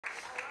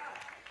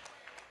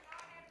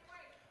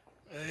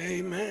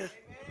Amen.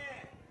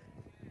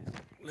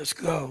 Let's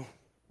go.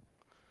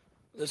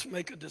 Let's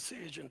make a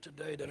decision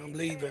today that I'm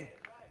leaving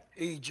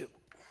Egypt.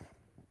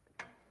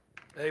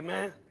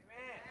 Amen.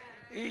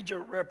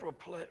 Egypt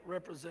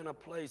represent a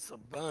place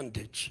of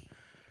bondage.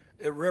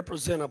 It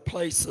represent a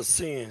place of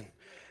sin.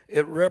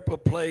 It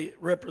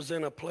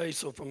represent a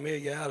place of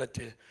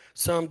familiarity.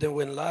 Something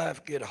when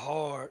life get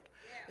hard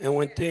and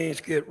when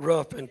things get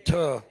rough and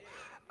tough.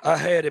 I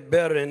had it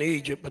better in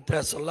Egypt, but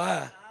that's a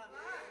lie.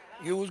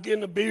 You was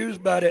getting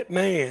abused by that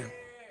man.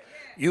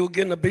 You were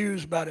getting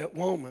abused by that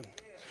woman.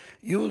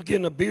 You was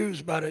getting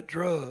abused by that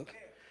drug.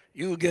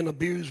 You were getting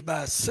abused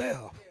by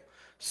self.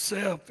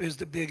 Self is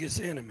the biggest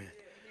enemy.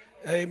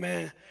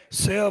 Amen.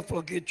 Self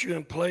will get you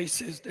in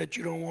places that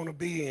you don't want to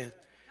be in.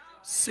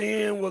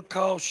 Sin will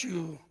cost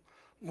you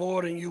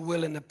more than you're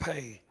willing to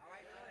pay.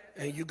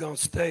 And you're going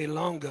to stay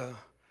longer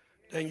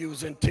than you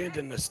was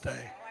intending to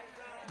stay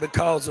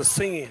because of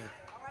sin.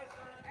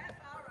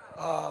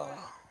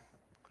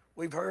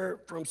 We've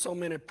heard from so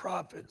many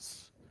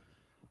prophets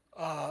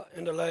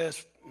in the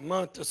last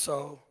month or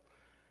so,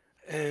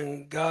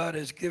 and God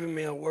has given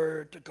me a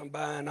word to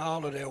combine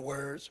all of their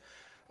words,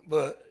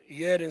 but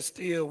yet and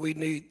still we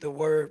need the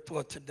word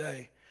for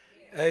today.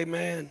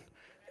 Amen.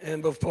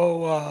 And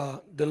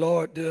before the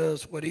Lord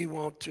does what he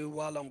wants to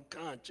while I'm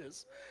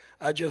conscious,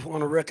 I just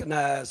want to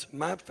recognize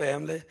my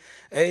family.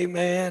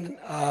 Amen.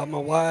 My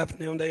wife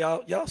and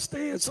them, y'all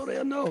stand so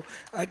they'll know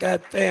I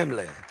got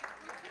family.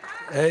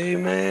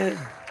 Amen.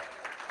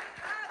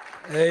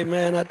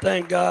 Amen. I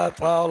thank God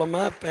for all of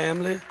my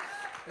family.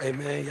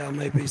 Amen. Y'all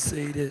may be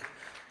seated.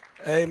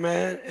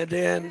 Amen. And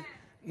then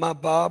my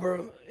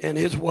barber and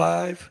his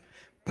wife,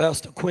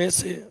 Pastor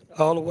Quincy,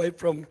 all the way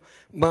from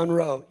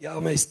Monroe. Y'all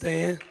may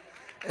stand.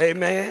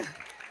 Amen.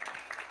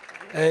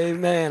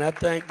 Amen. I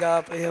thank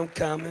God for him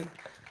coming.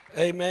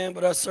 Amen.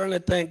 But I certainly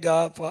thank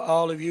God for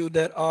all of you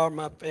that are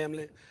my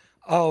family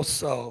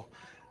also.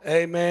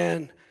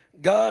 Amen.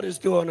 God is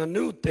doing a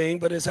new thing,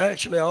 but it's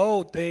actually an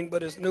old thing,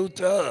 but it's new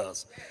to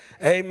us.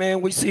 Amen.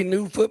 We see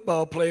new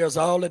football players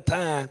all the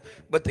time,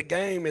 but the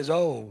game is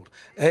old.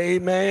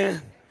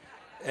 Amen.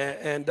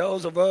 And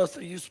those of us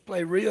that used to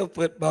play real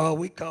football,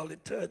 we call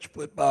it touch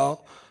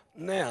football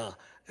now.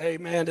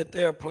 Amen, that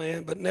they're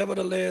playing. But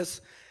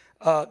nevertheless,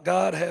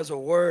 God has a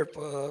word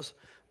for us.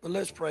 But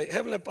let's pray.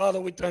 Heavenly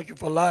Father, we thank you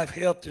for life,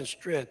 health, and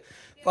strength.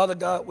 Father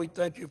God, we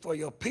thank you for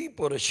your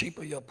people, the sheep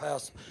of your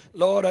pasture.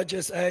 Lord, I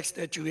just ask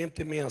that you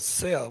empty me of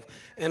self.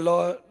 And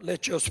Lord,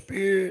 let your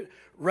spirit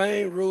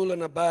reign, rule,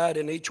 and abide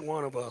in each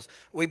one of us.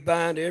 We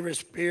bind every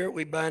spirit.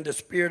 We bind the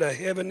spirit of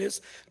heaviness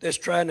that's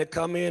trying to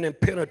come in and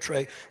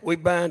penetrate. We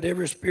bind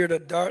every spirit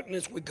of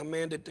darkness. We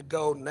command it to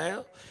go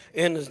now.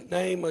 In the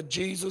name of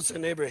Jesus,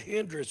 and every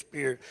hindrance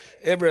spirit,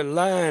 every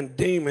lying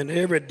demon,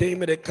 every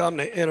demon that come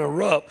to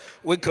interrupt,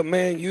 we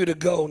command you to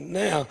go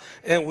now.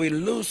 And we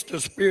loose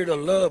the spirit of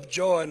love,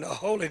 joy, and the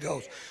Holy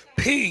Ghost,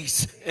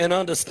 peace and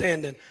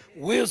understanding,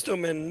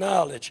 wisdom and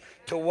knowledge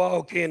to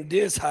walk in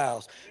this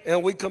house.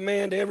 And we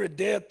command every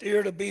deaf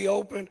ear to be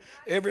open,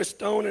 every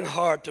stony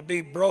heart to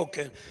be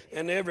broken,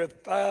 and every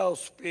foul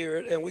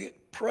spirit. And we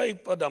pray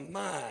for the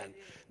mind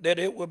that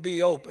it will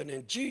be open.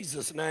 In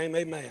Jesus' name,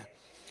 amen.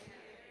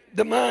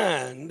 The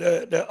mind,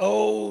 the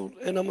old,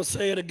 and I'm going to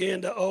say it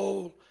again, the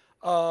old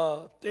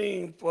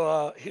theme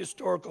for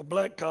historical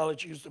black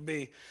college used to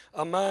be,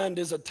 a mind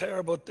is a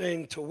terrible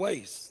thing to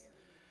waste.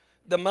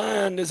 The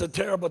mind is a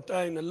terrible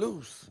thing to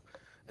lose.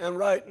 And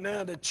right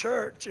now, the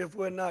church, if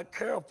we're not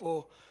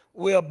careful,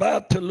 we're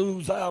about to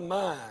lose our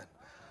mind.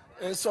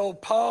 And so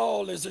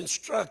Paul is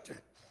instructing.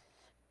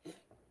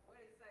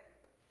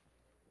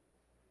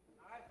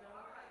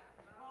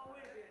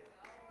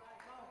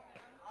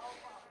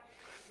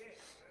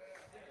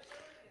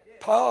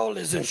 Paul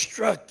is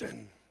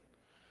instructing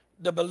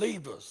the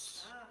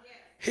believers,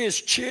 his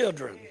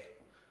children,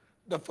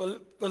 the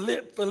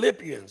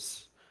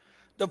Philippians.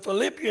 The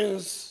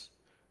Philippians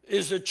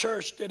is the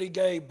church that he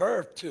gave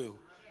birth to.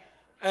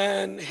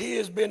 And he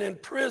has been in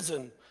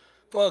prison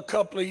for a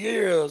couple of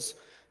years.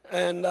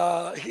 And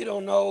he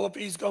don't know if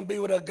he's going to be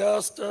with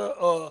Augusta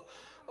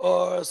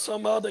or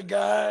some other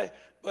guy.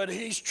 But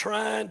he's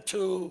trying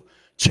to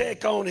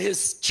check on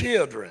his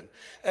children.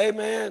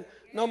 Amen.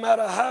 No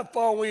matter how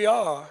far we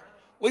are,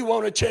 we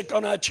want to check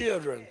on our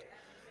children.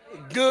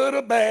 Good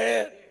or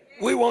bad,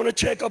 we want to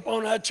check up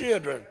on our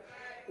children.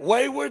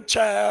 Wayward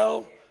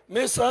child,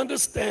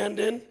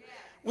 misunderstanding,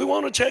 we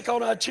want to check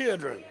on our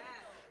children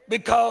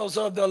because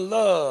of the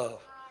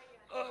love,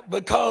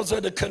 because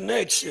of the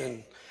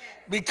connection,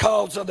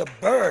 because of the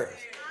birth.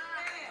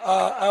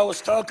 I was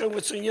talking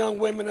with some young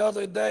women the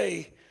other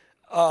day,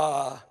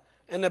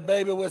 and the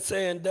baby was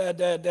saying, dad,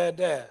 dad, dad,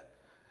 dad.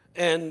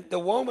 And the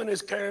woman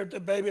has carried the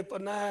baby for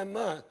 9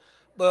 months.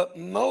 But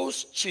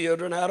most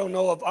children, I don't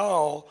know if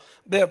all,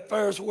 their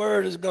first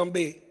word is going to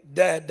be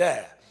dad,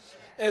 dad.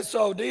 And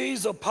so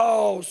these are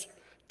Paul's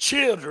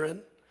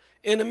children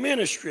in the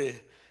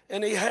ministry.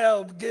 And he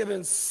have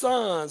given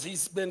sons.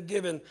 He's been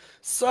given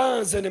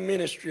sons in the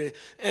ministry.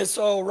 And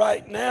so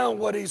right now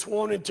what he's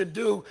wanting to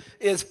do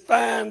is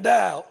find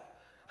out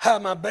how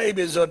my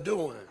babies are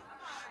doing.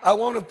 I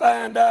want to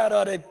find out,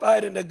 are they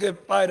fighting the good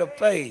fight of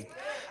faith?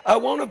 I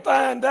want to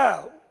find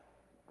out.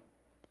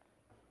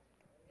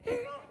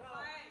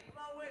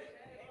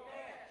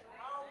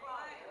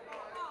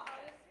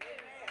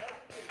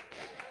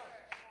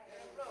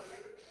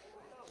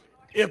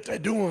 If they're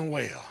doing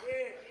well.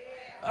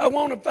 I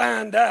want to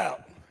find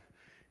out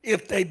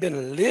if they've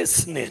been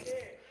listening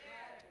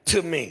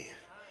to me.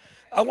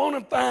 I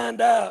want to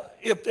find out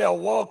if they're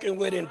walking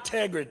with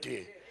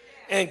integrity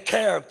and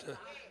character.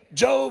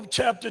 Job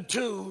chapter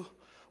 2,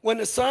 when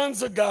the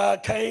sons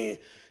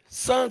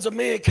of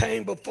men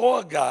came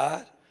before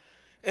God,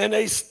 and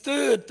they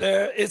stood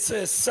there, it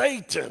says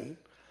Satan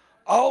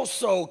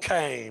also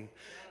came.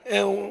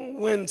 And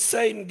when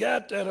Satan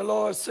got there, the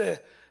Lord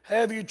said,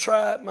 have you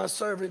tried my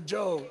servant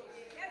Job?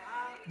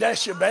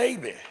 That's your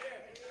baby.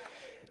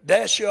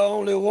 That's your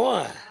only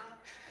one.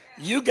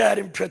 You got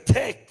him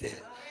protected.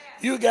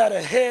 You got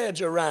a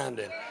hedge around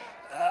him.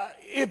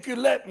 If you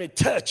let me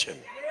touch him,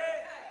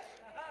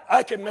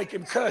 I can make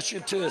him curse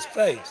you to his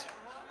face.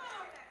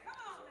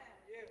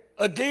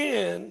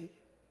 Again,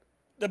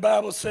 the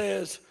Bible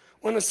says,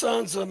 when the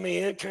sons of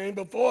men came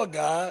before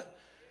God,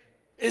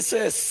 it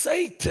says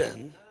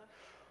Satan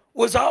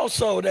was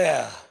also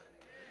there.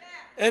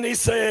 And he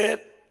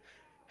said,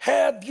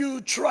 have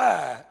you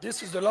tried?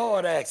 This is the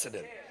Lord asking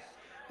him.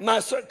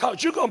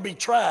 Because you're going to be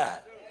tried.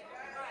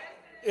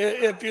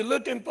 If you're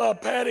looking for a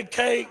patty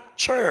cake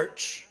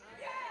church,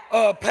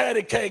 or a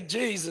patty cake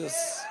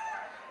Jesus,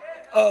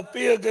 a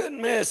feel-good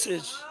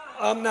message,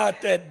 I'm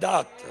not that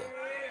doctor.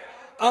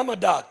 I'm a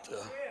doctor.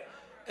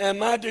 And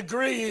my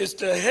degree is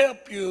to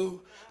help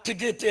you to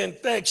get the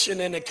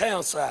infection and the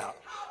cancer out.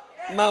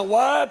 My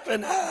wife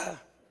and I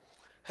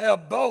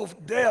have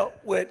both dealt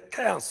with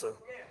cancer.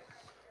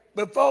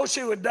 Before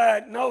she was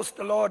diagnosed,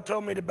 the Lord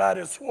told me to buy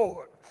this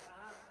sword.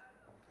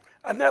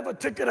 I never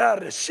took it out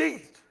of the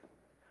sheath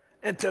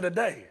until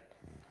today.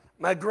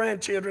 My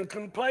grandchildren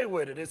couldn't play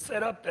with it. It's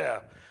set up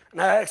there.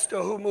 And I asked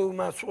her who moved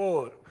my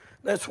sword.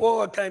 That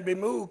sword can't be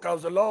moved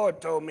because the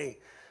Lord told me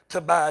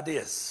to buy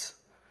this.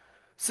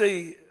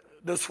 See,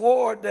 the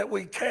sword that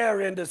we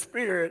carry in the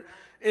spirit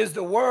is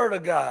the word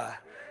of God.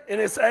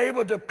 And it's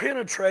able to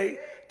penetrate,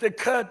 to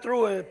cut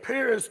through and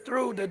pierce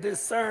through the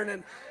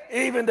discerning,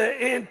 even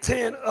the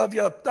intent of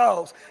your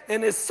thoughts.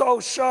 And it's so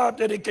sharp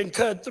that it can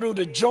cut through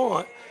the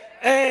joint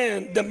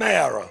and the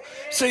marrow.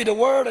 See, the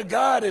word of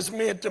God is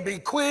meant to be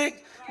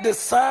quick,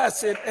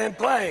 decisive, and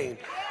plain.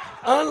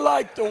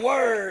 Unlike the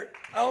word,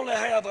 I only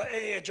have an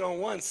edge on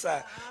one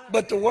side,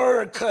 but the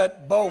word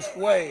cut both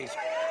ways,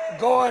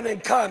 going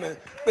and coming.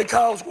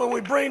 Because when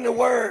we bring the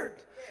word,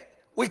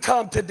 we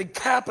come to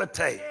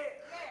decapitate.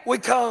 We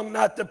come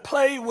not to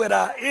play with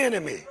our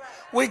enemy.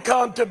 We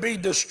come to be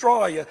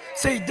destroyer.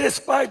 See,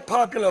 despite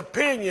popular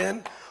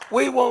opinion,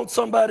 we want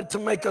somebody to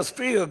make us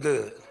feel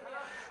good.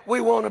 We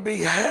want to be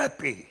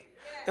happy.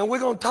 And we're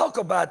going to talk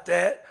about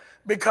that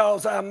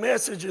because our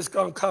message is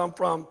going to come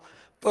from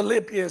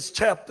Philippians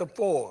chapter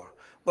 4.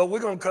 But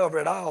we're going to cover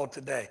it all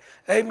today.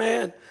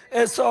 Amen.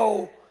 And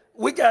so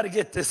we got to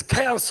get this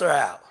cancer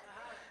out.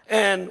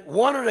 And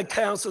one of the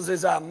cancers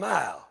is our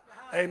mouth.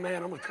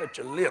 Amen. I'm going to cut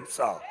your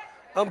lips off.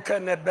 I'm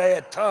cutting that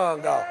bad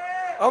tongue off.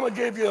 I'm going to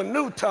give you a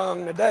new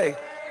tongue today.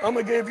 I'm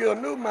going to give you a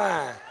new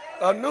mind,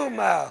 a new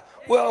mouth.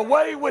 Well,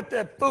 away with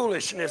that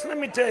foolishness. Let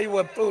me tell you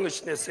what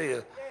foolishness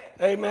is.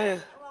 Amen.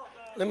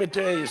 Let me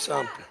tell you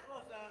something.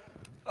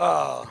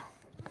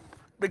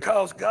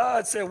 Because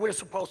God said we're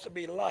supposed to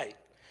be light.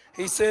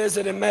 He says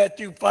it in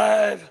Matthew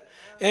 5,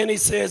 and he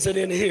says it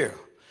in here.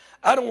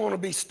 I don't want to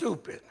be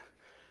stupid.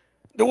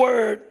 The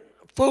word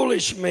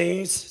foolish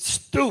means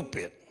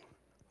stupid,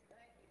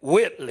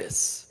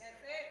 witless,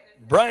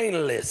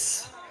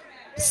 brainless,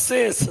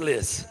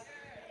 senseless,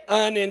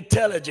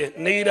 unintelligent.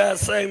 Need I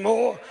say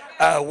more?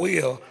 I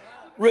will.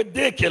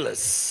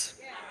 Ridiculous,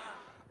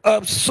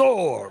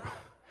 absurd,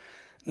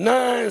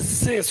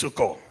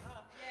 nonsensical,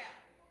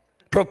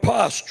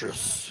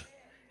 preposterous,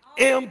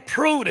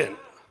 imprudent,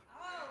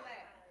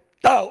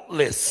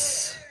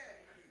 thoughtless,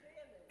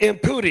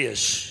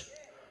 impetuous,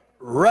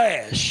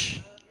 rash,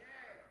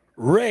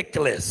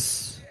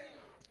 reckless,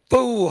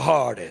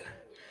 foolhardy,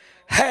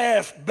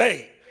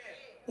 half-baked.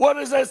 What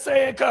does that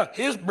saying come?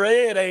 His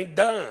bread ain't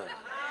done.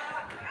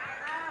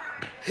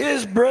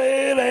 His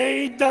bread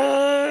ain't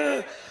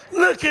done.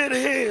 Look at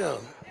him.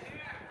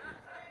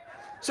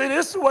 See,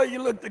 this is the way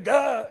you look to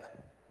God.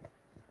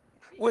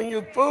 When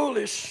you're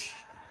foolish,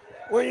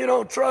 when you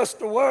don't trust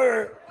the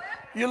word,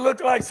 you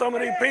look like some of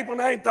these people,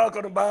 and I ain't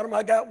talking about them.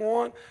 I got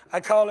one. I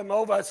call him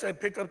over. I say,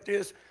 pick up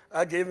this.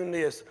 I give him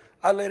this.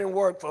 I let him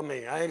work for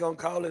me. I ain't going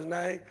to call his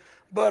name.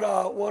 But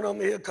one of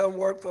them, he'll come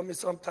work for me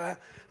sometime.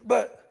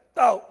 But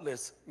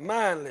thoughtless,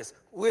 mindless,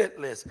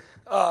 witless.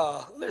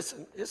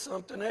 Listen, it's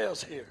something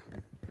else here.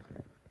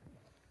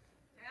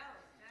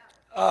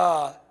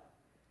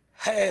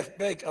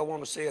 Half-baked, I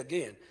want to say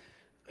again.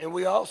 And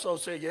we also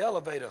say your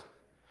elevator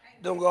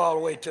don't go all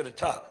the way to the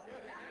top.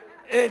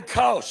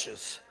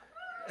 Incautious.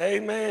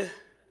 Amen.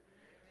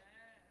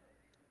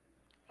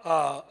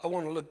 I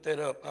want to look that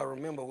up. I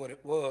remember what it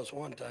was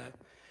one time.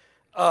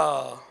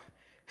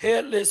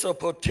 Headless of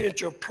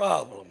potential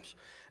problems.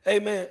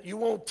 Amen. You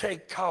won't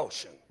take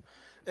caution.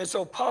 And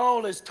so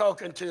Paul is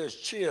talking to his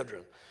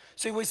children.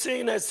 See, we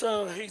seen that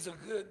son, he's a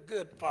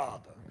good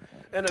father.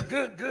 And a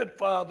good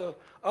father,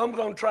 I'm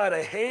going to try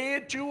to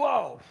head you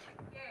off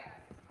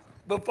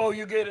before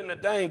you get in the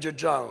danger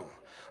zone.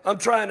 I'm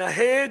trying to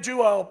head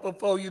you off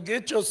before you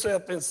get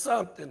yourself in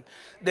something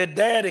that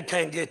daddy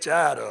can't get you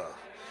out of.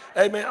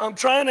 Amen. I'm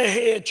trying to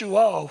head you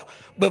off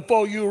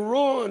before you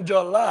ruin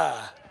your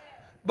life.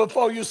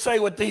 Before you say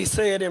what he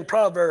said in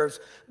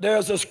Proverbs.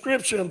 There's a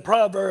scripture in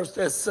Proverbs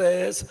that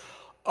says,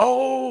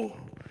 oh,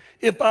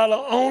 if I'll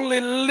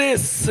only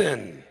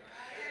listen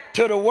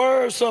to the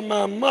words of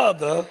my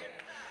mother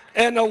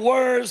and the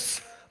words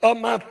of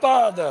my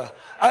father.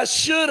 I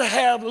should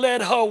have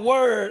let her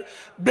word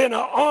been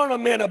an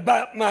ornament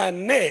about my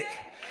neck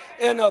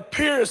and a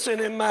piercing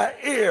in my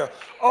ear.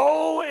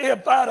 Oh,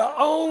 if I'd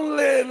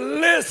only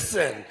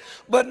listened.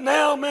 But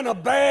now I'm in a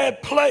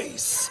bad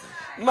place.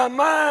 My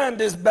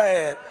mind is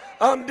bad.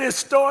 I'm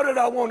distorted.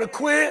 I want to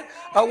quit.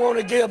 I want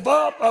to give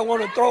up. I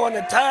want to throw in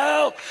the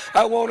towel.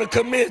 I want to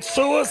commit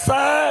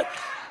suicide.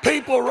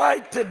 People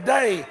right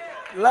today,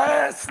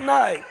 last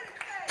night,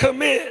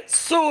 commit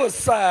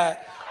suicide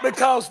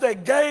because they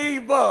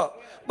gave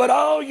up. But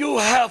all you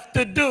have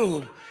to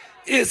do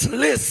is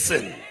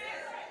listen.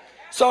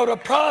 So the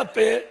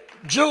prophet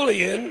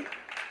Julian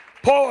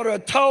Porter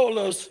told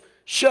us,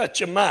 shut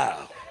your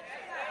mouth.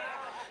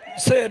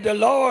 Said the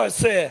Lord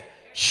said,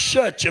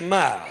 shut your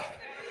mouth.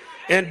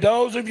 And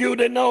those of you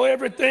that know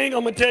everything,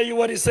 I'm going to tell you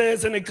what he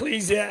says in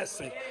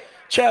Ecclesiastes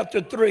chapter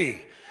 3.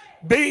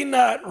 Be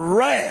not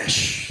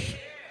rash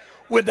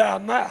with thy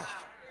mouth.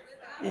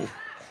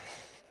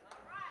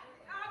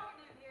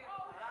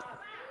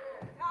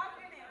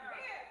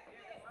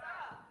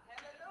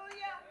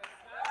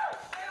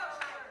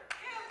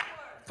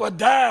 For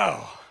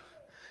thou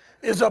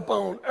is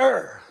upon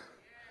earth.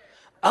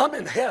 I'm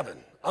in heaven.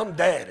 I'm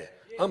daddy.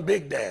 I'm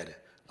big daddy.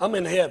 I'm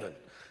in heaven.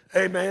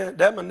 Amen.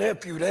 That's my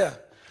nephew there.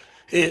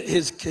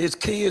 His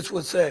kids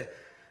would say,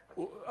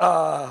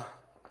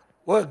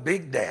 what's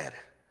Big Daddy?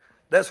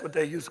 That's what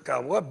they used to call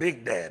him. What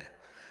Big Daddy?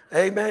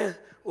 Amen.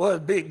 What's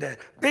Big Daddy?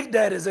 Big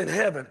Daddy's in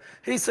heaven.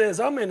 He says,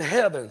 I'm in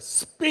heaven.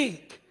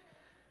 Speak,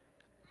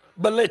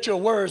 but let your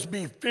words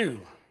be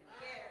few.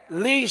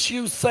 Least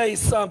you say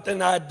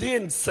something I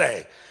didn't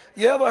say.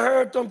 You ever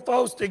heard them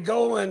folks that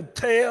go and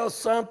tell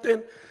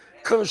something,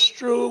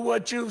 construe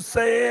what you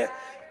said,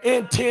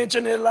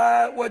 intentionally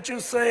lied what you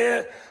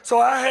said? So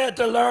I had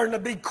to learn to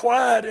be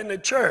quiet in the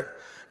church.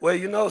 Well,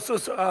 you know,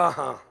 sister,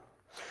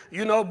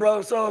 You know,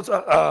 brother,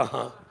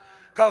 so,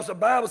 Because the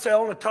Bible says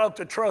only talk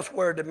to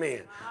trustworthy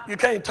men. You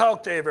can't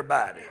talk to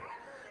everybody.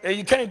 And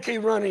you can't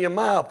keep running your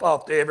mouth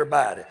off to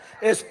everybody,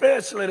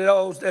 especially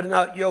those that are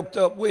not yoked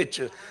up with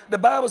you. The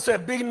Bible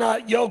said, be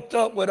not yoked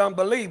up with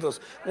unbelievers.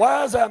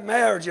 Why is our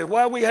marriages?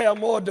 Why we have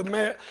more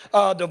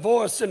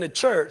divorce in the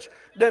church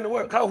than the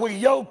world? Because we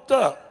yoked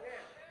up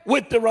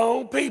with the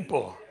wrong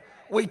people.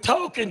 We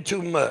talking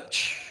too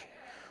much.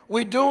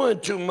 We doing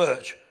too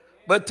much.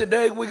 But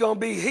today we're going to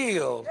be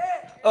healed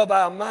of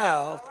our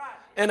mouth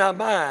and our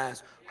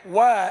minds.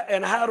 Why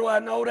and how do I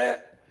know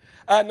that?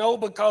 I know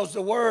because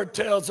the word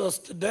tells us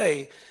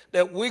today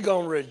that we're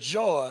going to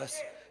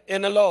rejoice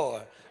in the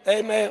Lord.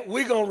 Amen.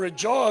 We're going to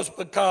rejoice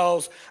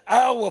because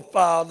our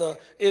Father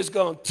is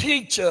going to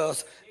teach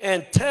us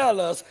and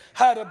tell us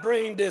how to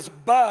bring this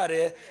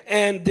body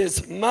and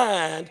this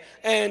mind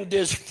and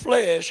this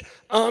flesh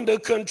under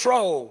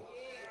control.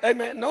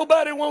 Amen.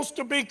 Nobody wants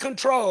to be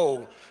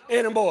controlled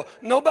anymore.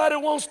 Nobody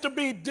wants to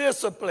be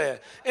disciplined.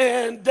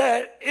 And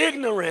that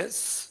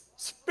ignorance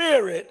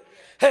spirit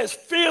has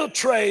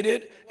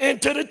filtrated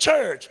into the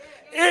church.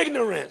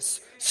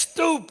 Ignorance,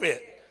 stupid,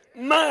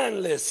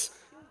 mindless,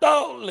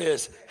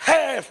 thoughtless,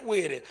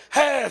 half-witted,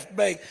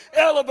 half-baked,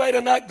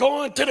 elevator not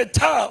going to the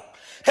top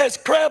has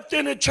crept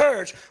in the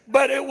church,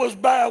 but it was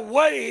by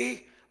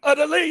way of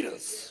the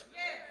leaders.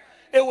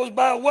 It was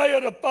by way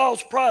of the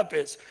false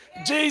prophets.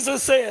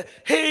 Jesus said,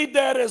 he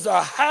that is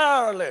a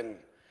hireling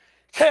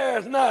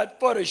cares not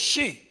for the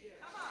sheep.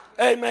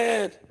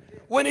 Amen.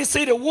 When he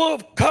see the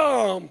wolf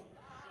come,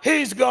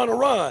 he's going to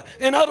run.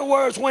 In other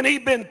words, when he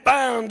been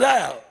found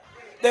out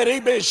that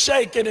he been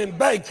shaking and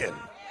baking,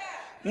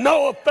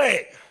 no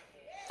effect,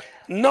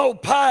 no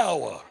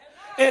power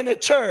in the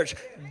church,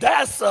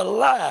 that's a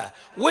lie.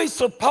 We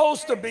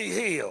supposed to be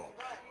healed.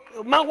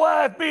 My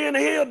wife being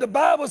healed, the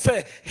Bible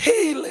says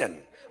healing.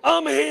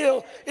 I'm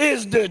healed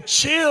is the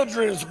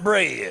children's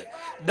bread.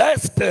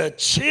 That's the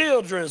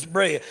children's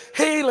bread.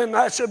 Healing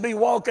I should be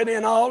walking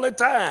in all the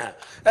time.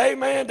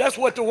 Amen. That's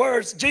what the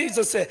words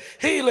Jesus said.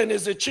 Healing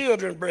is the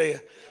children's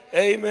bread.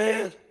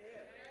 Amen.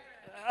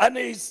 I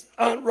need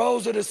Aunt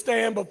Rosa to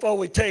stand before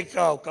we take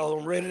off because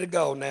I'm ready to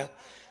go now.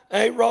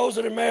 Aunt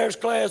Rosa, the marriage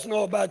class,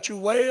 know about you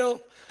well.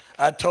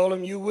 I told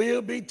them you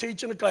will be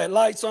teaching the class.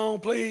 Lights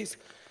on, please,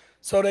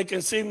 so they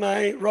can see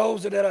my Aunt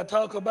Rosa that I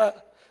talk about.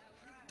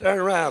 Turn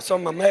around.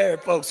 Some of my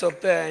married folks up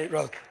there ain't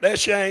Rosa.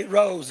 That's your Aunt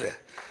Rosa.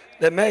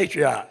 The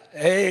matriarch.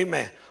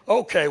 Amen.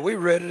 Okay, we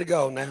ready to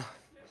go now.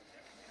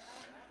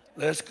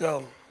 Let's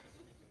go.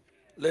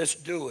 Let's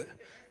do it.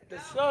 The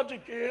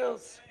subject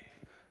is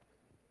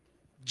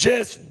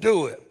just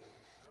do it.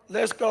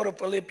 Let's go to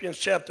Philippians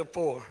chapter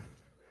 4.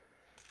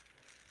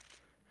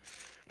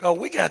 Now,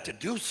 we got to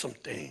do some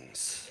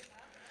things.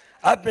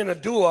 I've been a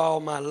doer all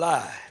my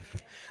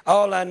life.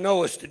 All I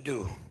know is to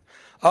do.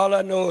 All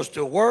I know is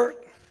to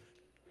work,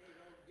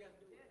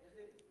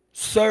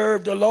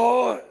 serve the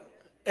Lord,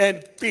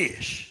 and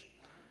fish.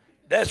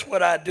 That's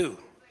what I do.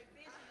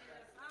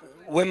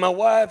 When my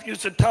wife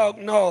used to talk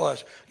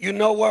noise, you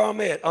know where I'm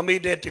at. I'm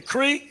either at the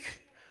creek,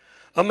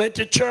 I'm at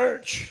the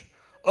church,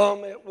 or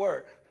I'm at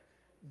work.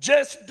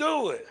 Just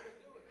do it.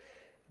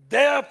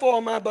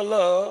 Therefore, my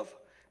beloved,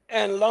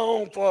 and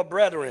long for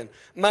brethren,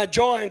 my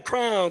joy and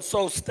crown,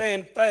 so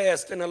stand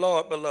fast in the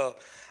Lord, beloved.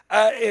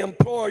 I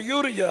implore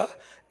you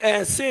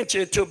and sent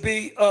you to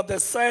be of the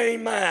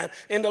same mind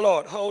in the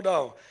Lord. Hold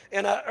on.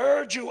 And I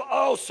urge you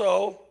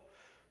also,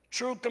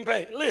 true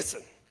companion.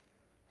 Listen,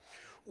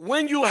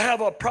 when you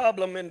have a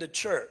problem in the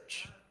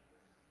church,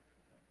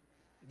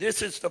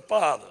 this is the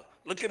father.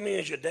 Look at me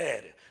as your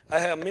daddy. I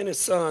have many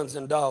sons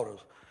and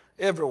daughters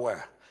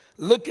everywhere.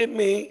 Look at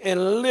me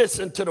and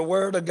listen to the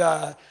word of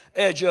God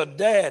as your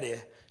daddy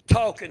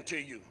talking to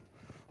you.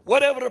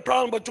 Whatever the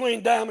problem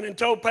between diamond and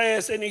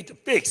topaz, they need to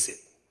fix it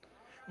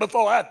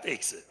before I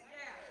fix it.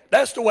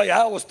 That's the way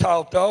I was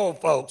taught to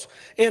old folks.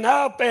 In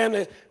our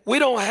family, we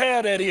don't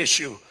have that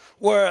issue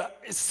where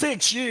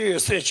 6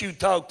 years since you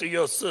talked to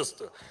your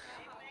sister,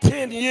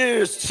 10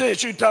 years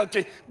since you talked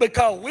to,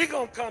 because we're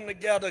going to come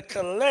together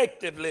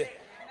collectively.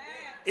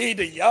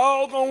 Either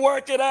y'all going to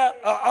work it out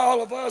or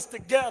all of us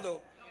together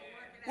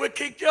will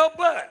kick your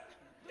butt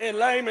in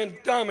layman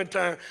dummy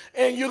terms,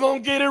 and you're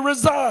going to get it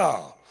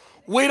resolved.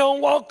 We don't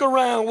walk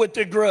around with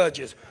the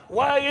grudges.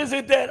 Why is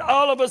it that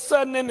all of a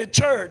sudden in the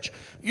church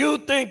you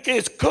think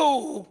it's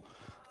cool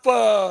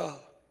for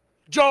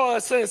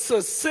Joyce and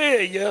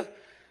Cecilia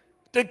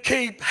to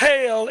keep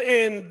hell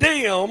in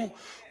them,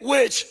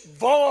 which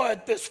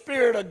void the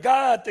Spirit of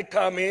God to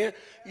come in?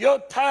 Your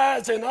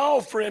tithes and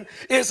offering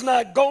is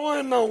not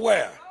going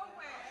nowhere.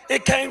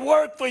 It can't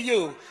work for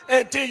you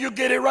until you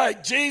get it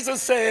right.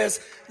 Jesus says,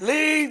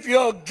 leave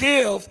your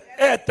gift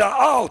at the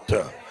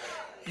altar.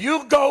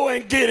 You go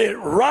and get it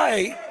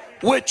right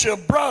with your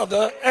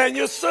brother and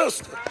your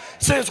sister.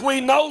 Since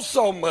we know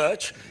so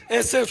much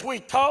and since we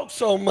talk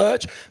so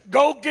much,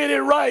 go get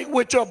it right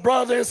with your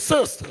brother and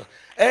sister.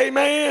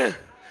 Amen.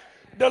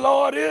 The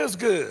Lord is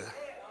good,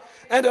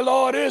 and the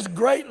Lord is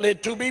greatly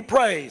to be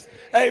praised.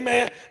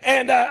 Amen.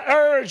 And I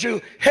urge you,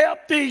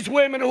 help these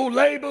women who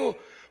labor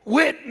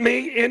with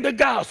me in the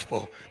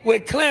gospel,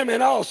 with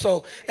Clement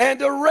also, and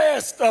the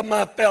rest of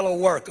my fellow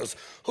workers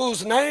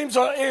whose names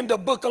are in the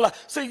book of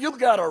life. See, you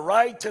got a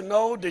right to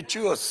know that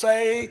you are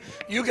saved.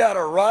 You got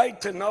a right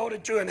to know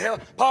that you're in hell.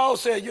 Paul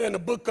said you're in the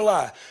book of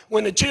life.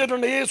 When the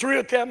children of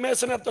Israel kept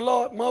messing up the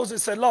Lord,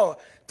 Moses said, Lord,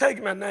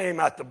 take my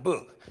name out the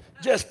book.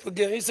 Just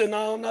forget. He said,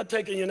 no, I'm not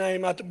taking your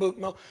name out the book.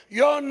 No.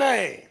 Your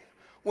name,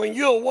 when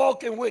you're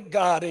walking with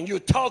God and you're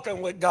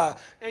talking with God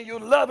and you're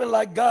loving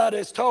like God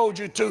has told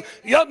you to,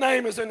 your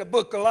name is in the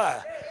book of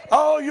life.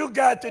 All you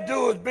got to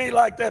do is be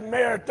like that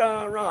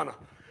marathon runner.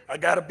 I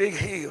got a big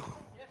heel.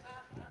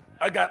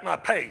 I got my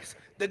pace.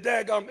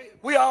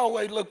 We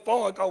always look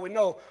forward because we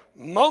know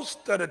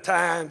most of the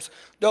times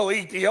those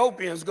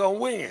Ethiopians going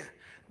to win.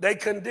 They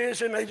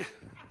condition,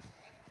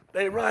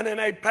 they run in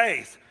a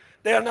pace.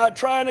 They're not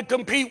trying to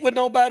compete with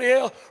nobody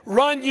else.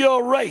 Run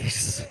your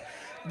race.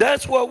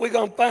 That's what we're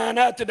going to find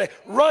out today.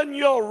 Run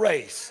your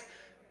race.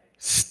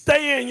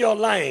 Stay in your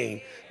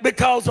lane.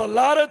 Because a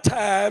lot of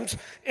times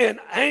in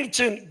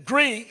ancient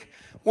Greek,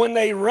 when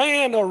they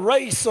ran a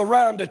race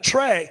around the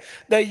track,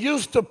 they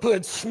used to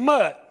put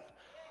smut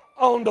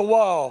on the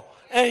wall,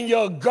 and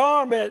your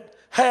garment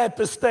had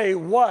to stay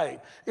white.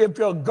 If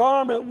your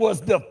garment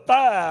was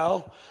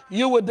defiled,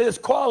 you were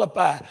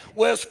disqualified.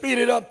 Well, speed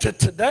it up to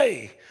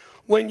today.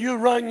 When you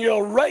run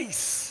your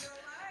race,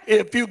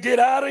 if you get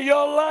out of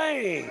your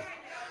lane,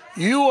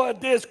 you are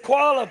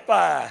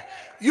disqualified.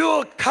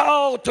 You're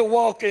called to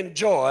walk in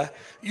joy.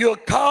 You're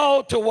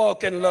called to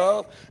walk in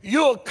love.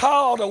 You're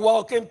called to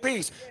walk in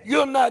peace.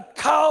 You're not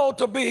called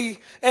to be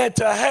and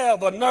to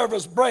have a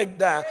nervous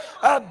breakdown.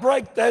 I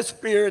break that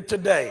spirit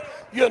today.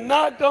 You're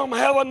not going to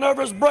have a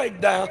nervous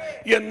breakdown.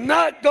 You're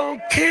not going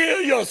to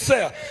kill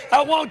yourself.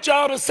 I want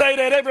y'all to say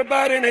that,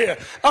 everybody in here.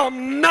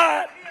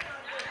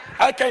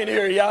 I can't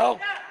hear y'all.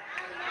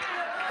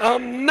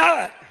 I'm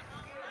not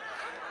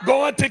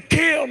going to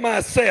kill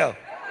myself.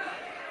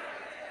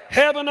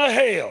 Heaven or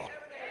hell,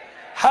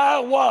 high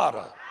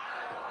water,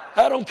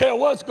 I don't care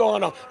what's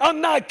going on.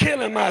 I'm not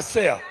killing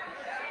myself.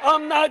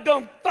 I'm not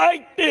going to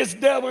fight this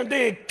devil and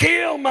then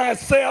kill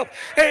myself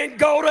and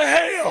go to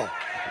hell.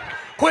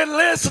 Quit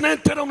listening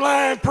to them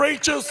lying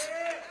preachers.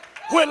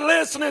 Quit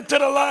listening to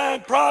the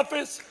lying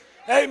prophets.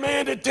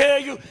 Amen. To tell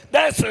you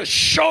that's a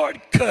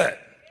shortcut.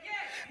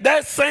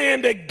 That's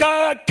saying that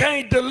God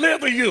can't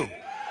deliver you.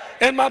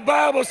 And my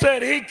Bible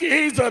said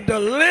he's a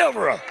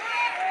deliverer.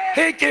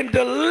 He can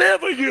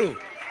deliver you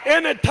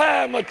in a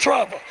time of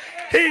trouble.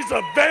 He's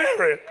a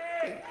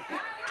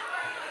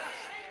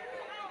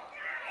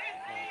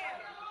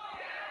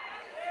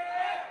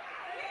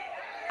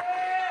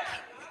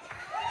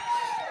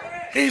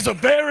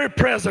very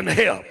present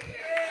help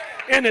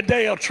in the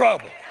day of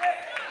trouble.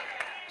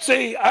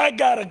 See, I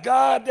got a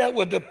God that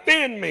will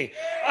defend me.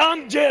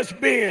 I'm just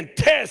being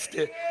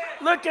tested.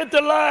 Look at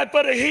the life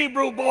of the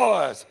Hebrew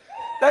boys.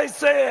 They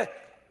said,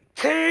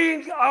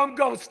 King, I'm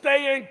going to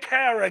stay in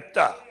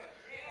character.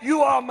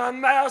 You are my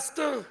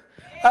master.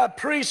 I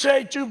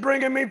appreciate you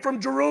bringing me from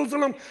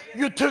Jerusalem.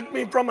 You took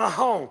me from my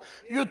home.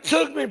 You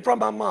took me from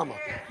my mama.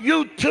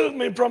 You took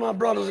me from my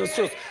brothers and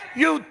sisters.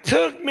 You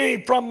took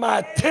me from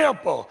my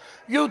temple.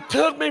 You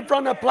took me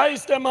from the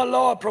place that my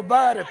Lord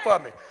provided for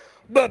me.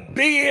 But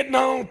be it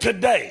known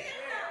today,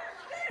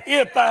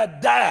 if I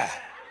die,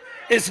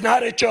 it's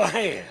not at your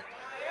hand.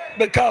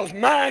 Because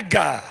my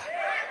God,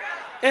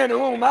 in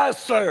whom I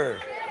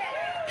serve,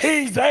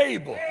 he's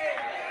able.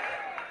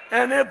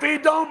 And if he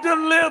don't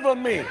deliver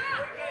me,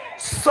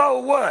 so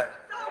what?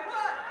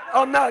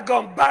 I'm not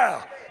going to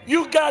bow.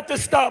 You got to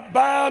stop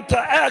bowing to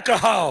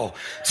alcohol.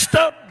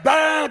 Stop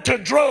bowing to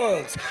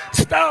drugs.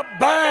 Stop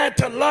bowing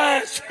to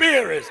lying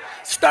spirits.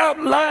 Stop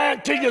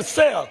lying to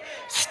yourself.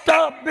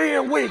 Stop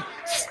being weak.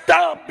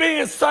 Stop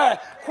being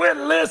sad. Quit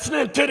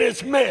listening to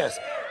this mess.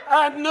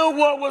 I knew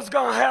what was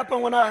going to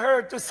happen when I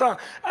heard the song.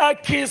 I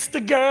kissed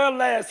the girl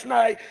last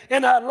night,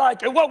 and I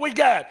liked it. What we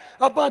got?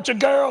 A bunch of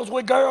girls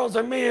with girls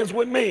and men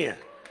with men.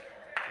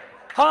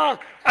 Huh?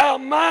 Our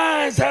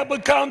minds have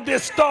become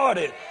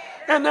distorted.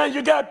 And then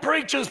you got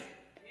preachers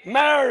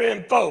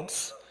marrying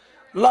folks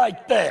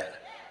like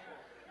that.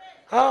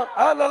 Huh?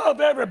 I love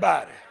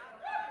everybody.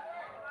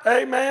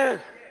 Amen.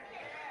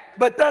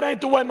 But that ain't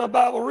the way my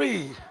Bible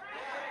reads.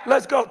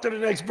 Let's go to the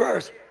next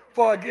verse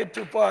before I get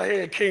too far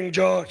ahead, King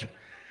George.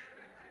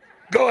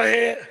 Go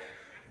ahead.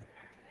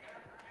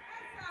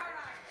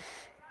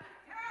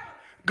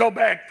 Go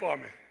back for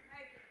me.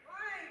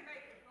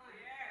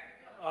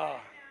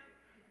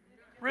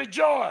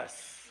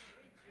 Rejoice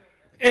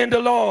in the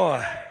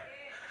Lord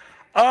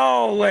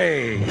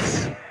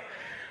always.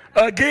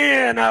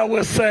 Again, I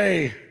will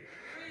say,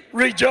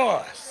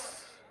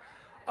 rejoice.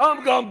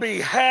 I'm going to be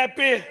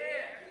happy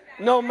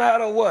no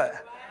matter what.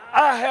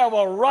 I have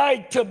a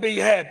right to be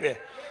happy.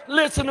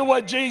 Listen to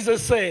what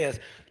Jesus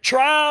says.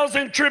 Trials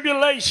and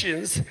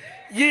tribulations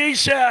ye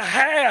shall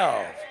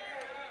have,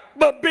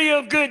 but be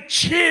of good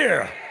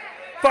cheer,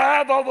 for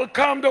I've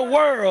overcome the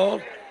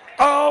world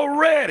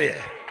already.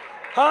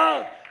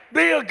 Huh?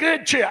 Be of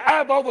good cheer.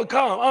 I've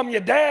overcome. I'm your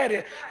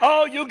daddy.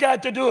 All you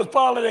got to do is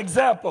follow the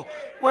example.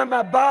 When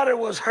my body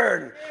was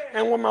hurting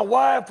and when my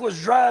wife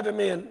was driving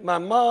me and my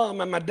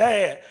mom and my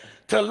dad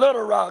to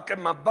Little Rock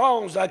and my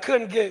bones, I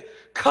couldn't get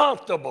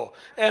comfortable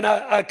and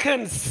I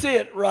couldn't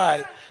sit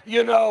right.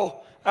 You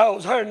know, I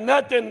was hurting.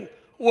 Nothing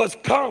was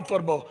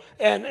comfortable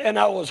and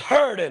I was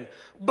hurting,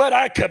 but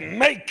I could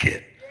make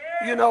it.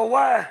 You know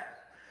why?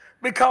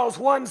 Because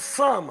one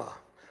summer,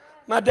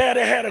 my daddy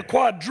had a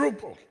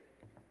quadruple.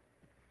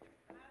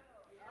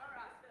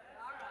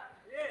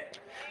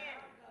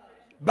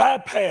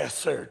 Bypass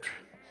surgery.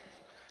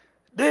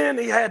 Then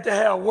he had to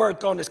have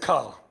work on his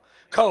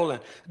colon.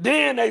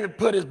 Then they would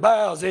put his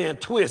bowels in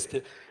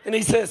twisted. And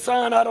he said,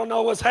 son, I don't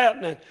know what's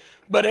happening,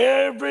 but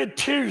every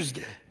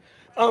Tuesday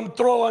I'm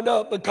throwing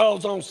up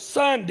because on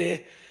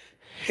Sunday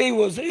he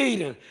was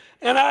eating.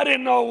 And I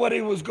didn't know what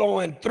he was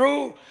going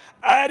through.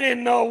 I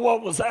didn't know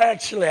what was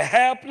actually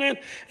happening.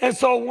 And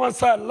so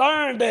once I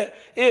learned that,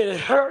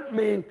 it hurt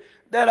me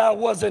that I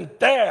wasn't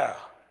there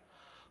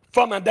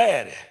for my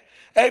daddy.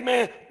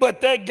 Amen. But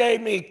that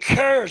gave me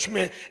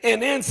encouragement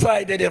and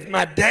insight that if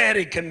my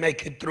daddy can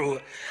make it through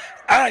it,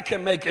 I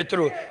can make it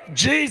through it.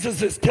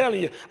 Jesus is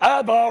telling you,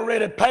 I've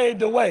already paved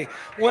the way.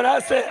 When I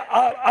say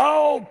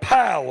all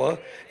power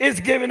is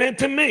given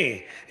into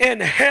me in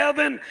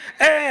heaven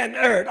and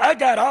earth. I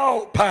got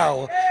all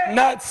power,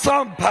 not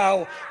some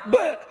power,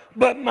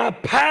 but my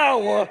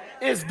power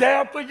is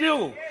there for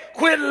you.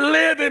 Quit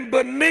living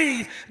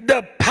beneath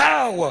the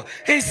power.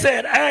 He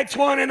said, Acts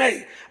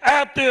 1:8,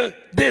 after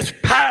this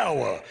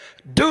power,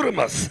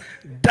 dunamis,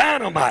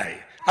 dynamite.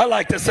 I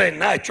like to say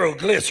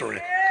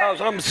nitroglycerin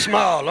because I'm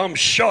small, I'm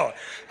short.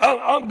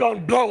 I'm going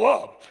to blow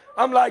up.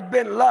 I'm like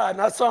Bin Laden.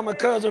 I saw my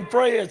cousin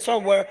Fred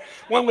somewhere.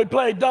 When we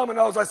played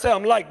dominoes, I said,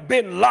 I'm like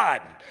Bin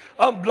Laden.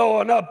 I'm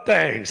blowing up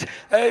things.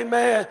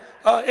 Amen.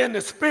 In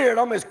the spirit,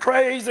 I'm as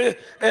crazy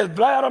as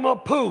Vladimir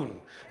Putin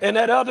and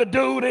that other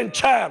dude in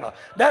China.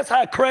 That's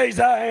how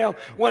crazy I am.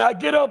 When I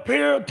get up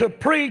here to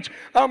preach,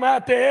 I'm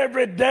after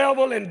every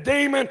devil and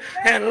demon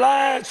and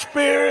lying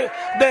spirit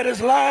that is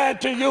lying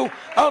to you.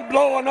 I'm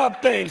blowing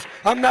up things.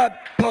 I'm not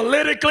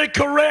politically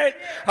correct.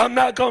 I'm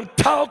not going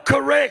to talk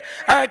correct.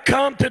 I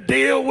come to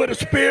deal with a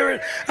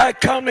spirit. I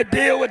come to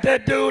deal with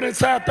that dude in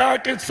South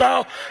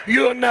Arkansas.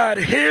 You're not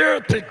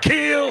here to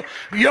kill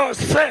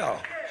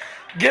yourself.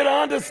 Get an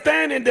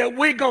understanding that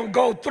we're going to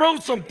go through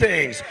some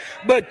things,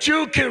 but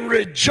you can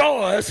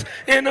rejoice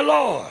in the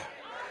Lord.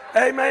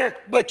 Amen.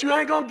 But you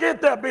ain't going to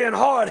get that being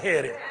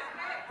hard-headed.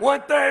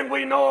 One thing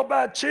we know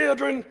about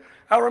children,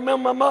 I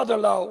remember my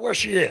mother-in-law. Where's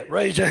she at?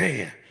 Raise your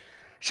hand.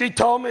 She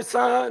told me,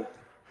 son,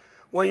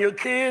 when your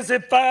kids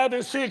at 5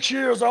 and 6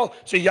 years old,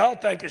 see, y'all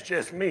think it's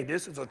just me.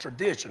 This is a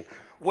tradition,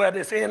 whether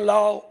it's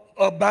in-law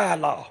or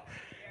by-law.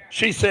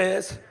 She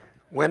says,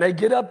 when they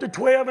get up to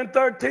 12 and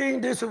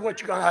 13, this is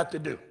what you're going to have to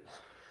do.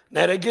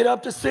 Now they get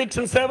up to 6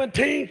 and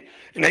 17,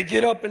 and they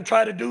get up and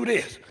try to do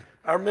this.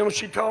 I remember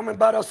she told me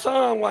about her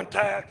son one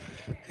time.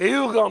 He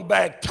was going to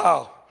back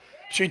talk.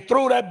 She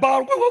threw that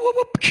ball.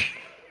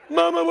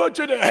 Mama, what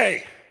you do?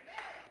 Hey,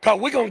 because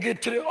we're going to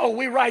get to the,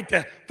 we right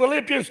there.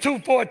 Philippians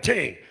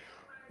 2:14.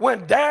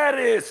 When dad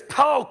is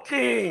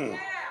talking,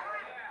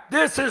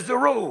 this is the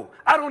rule.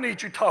 I don't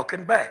need you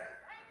talking back.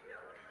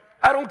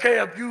 I don't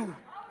care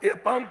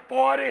if I'm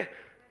 40,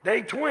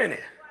 they 20.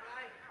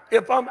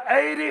 If I'm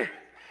 80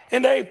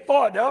 and they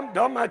 40,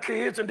 they're my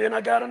kids, and then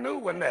I got a new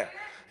one there.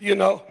 You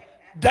know,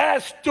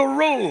 that's the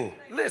rule.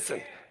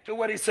 Listen to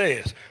what he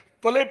says.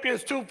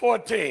 Philippians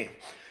 2:14.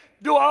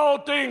 Do all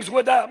things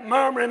without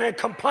murmuring and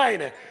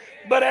complaining.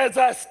 But as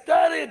I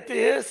studied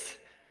this,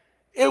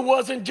 it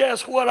wasn't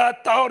just what I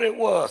thought it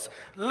was.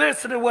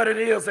 Listen to what it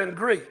is in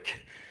Greek.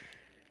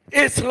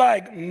 It's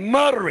like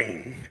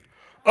muttering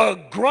or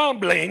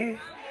grumbling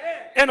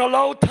in a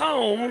low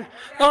tone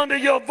under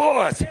your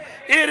voice.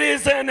 It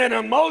is an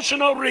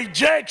emotional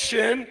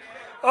rejection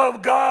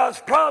of God's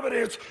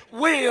providence,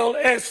 will,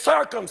 and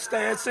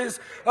circumstances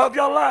of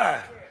your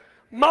life.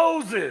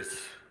 Moses,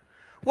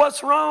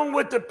 what's wrong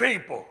with the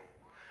people?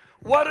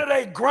 What are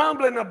they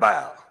grumbling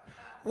about?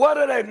 What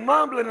are they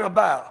mumbling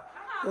about?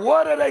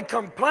 What are they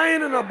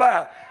complaining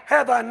about?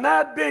 Have I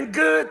not been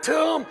good to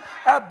them?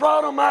 I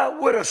brought them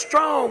out with a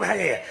strong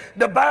hand.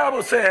 The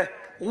Bible said,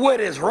 with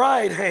his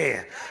right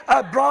hand.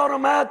 I brought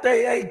them out,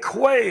 they ate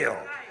quail.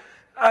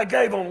 I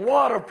gave them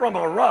water from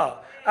a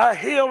rock. I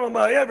healed them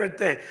of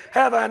everything.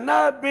 Have I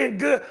not been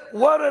good?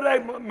 What are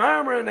they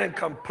murmuring and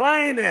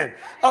complaining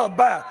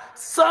about?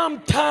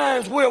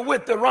 Sometimes we're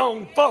with the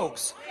wrong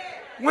folks.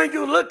 When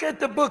you look at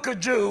the book of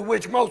Jude,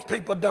 which most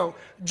people don't,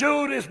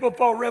 Jude is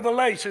before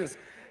Revelations,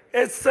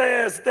 it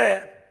says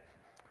that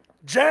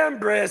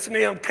Jambres and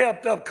them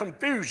kept up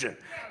confusion.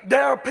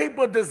 There are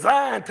people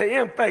designed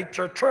to infect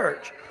your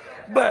church,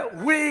 but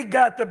we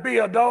got to be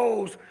of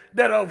those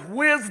that have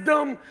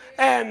wisdom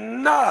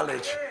and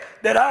knowledge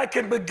that I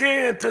can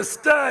begin to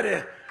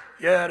study.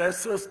 Yeah, that's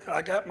sister,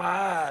 I got my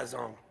eyes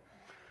on.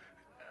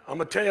 I'm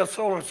going to tell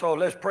so-and-so,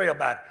 let's pray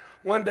about it.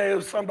 One day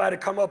somebody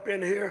come up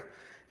in here,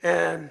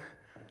 and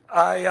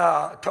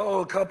I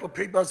told a couple of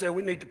people, I said,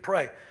 we need to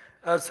pray.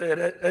 I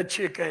said, that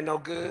chick ain't no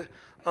good.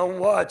 I'm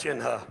watching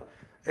her.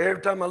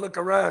 Every time I look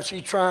around,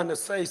 she's trying to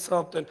say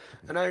something,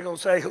 and I ain't going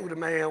to say who the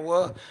man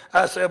was.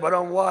 I said, but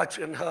I'm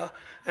watching her,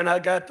 and I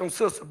got them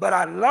sisters. But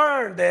I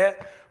learned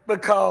that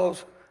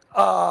because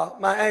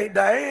my Aunt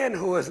Diane,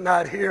 who is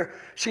not here,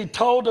 she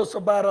told us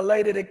about a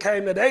lady that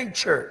came to their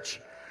church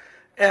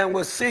and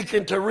was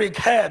seeking to wreak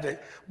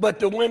havoc, but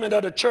the women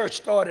of the church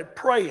started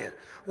praying.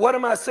 What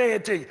am I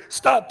saying to you?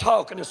 Stop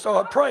talking and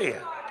start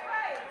praying.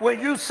 When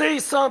you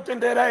see something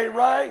that ain't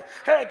right,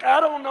 heck,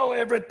 I don't know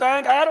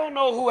everything. I don't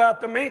know who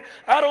after me.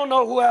 I don't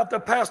know who after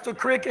Pastor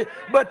Cricket,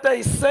 but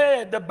they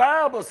said, the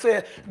Bible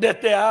said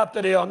that they're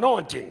after the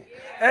anointing.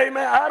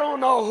 Amen. I don't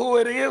know who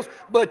it is,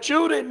 but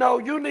you didn't know.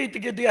 You need to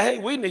get there. Hey,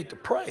 we need to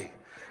pray.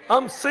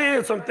 I'm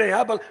seeing something.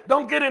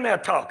 Don't get in there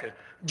talking.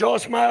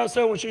 Joyce Miles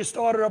said when she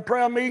started a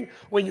prayer meeting,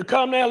 when you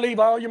come there,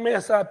 leave all your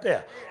mess out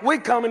there. We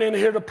coming in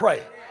here to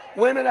pray.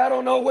 Women, I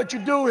don't know what you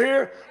do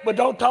here, but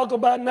don't talk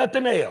about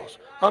nothing else.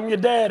 I'm your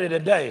daddy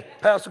today.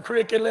 Pastor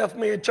Cricket left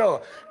me in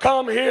charge.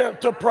 Come here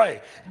to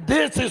pray.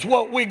 This is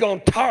what we're going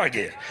to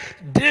target.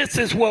 This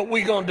is what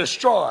we're going to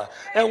destroy.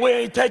 And we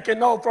ain't taking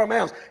no from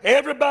else.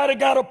 Everybody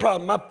got a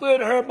problem. My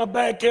foot hurt, my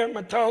back hurt,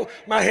 my toe,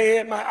 my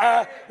head, my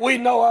eye. We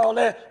know all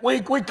that.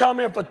 We come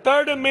in for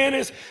 30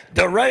 minutes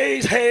to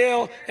raise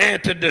hell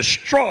and to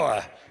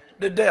destroy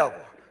the devil.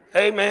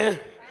 Amen.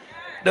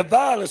 The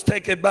violence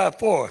taken by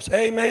force.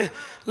 Amen.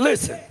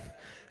 Listen,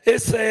 it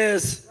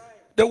says,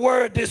 the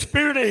word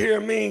dispirited here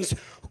means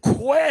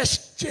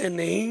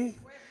questioning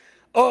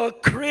or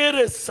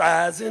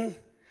criticizing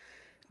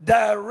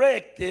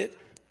directed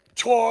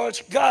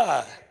towards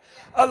God.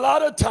 A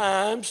lot of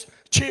times,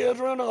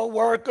 children or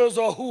workers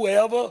or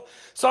whoever,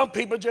 some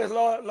people just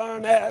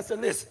learn to ask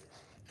and listen.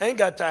 I ain't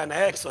got time to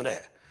ask on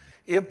that.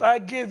 If I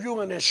give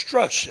you an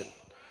instruction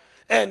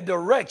and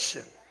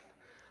direction,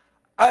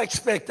 I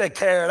expect that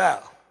carried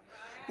out.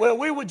 Well,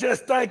 we were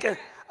just thinking,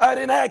 I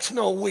didn't ask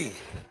no we.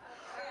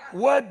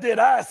 What did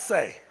I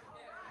say?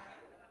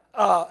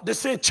 The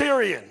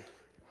centurion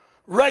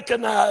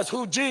recognized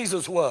who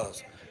Jesus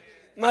was.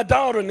 My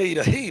daughter need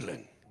a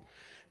healing.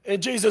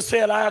 And Jesus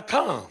said, I'll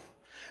come.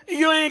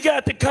 You ain't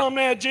got to come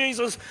there,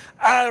 Jesus.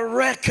 I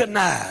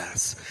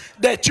recognize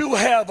that you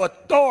have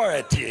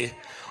authority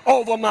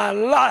over my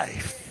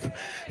life.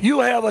 You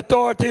have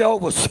authority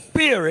over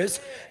spirits,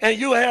 and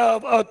you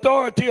have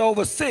authority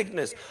over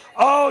sickness.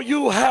 All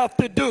you have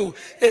to do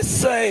is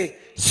say,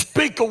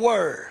 speak a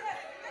word.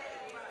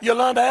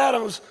 Yolanda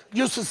Adams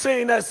used to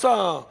sing that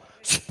song,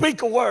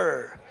 speak a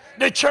word.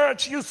 The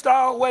church used to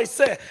always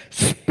say,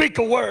 speak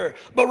a word.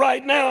 But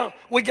right now,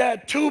 we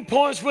got 2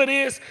 points for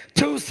this,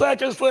 2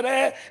 seconds for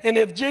that. And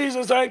if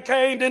Jesus ain't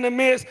came in the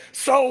midst,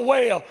 so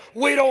well.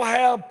 We don't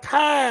have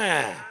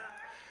time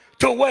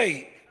to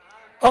wait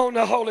on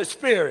the Holy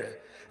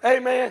Spirit.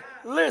 Amen.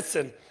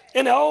 Listen,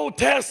 in the Old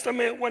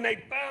Testament, when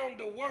they found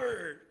the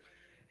word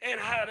and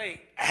how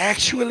they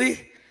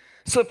actually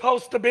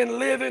supposed to been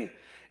living,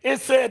 it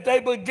said they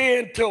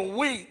began to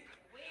weep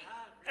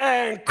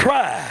and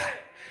cry.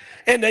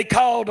 And they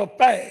called a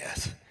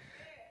fast.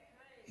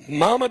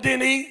 Mama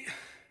didn't eat.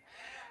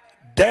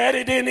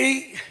 Daddy didn't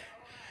eat.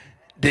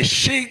 The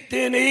sheep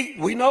didn't eat.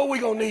 We know we're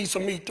going to need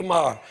some meat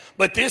tomorrow.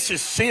 But this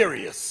is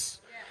serious.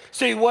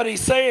 See what he's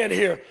saying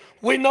here.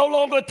 We no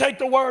longer take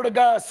the word of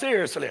God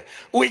seriously.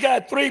 We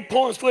got 3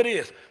 points for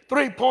this,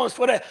 3 points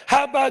for that.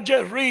 How about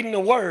just reading the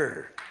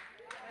word?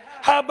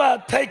 How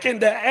about taking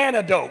the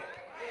antidote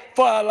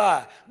for our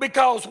life?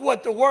 Because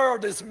what the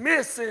world is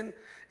missing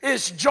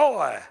is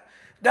joy.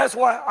 That's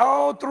why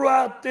all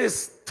throughout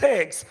this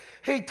text,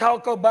 he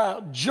talked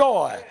about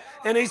joy.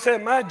 And he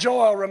said, my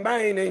joy will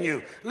remain in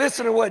you.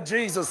 Listen to what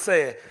Jesus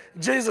said.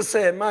 Jesus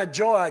said, my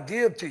joy I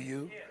give to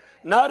you,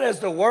 not as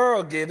the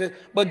world giveth,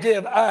 but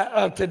give I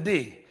unto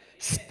thee.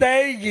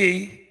 Stay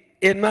ye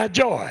in my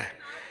joy.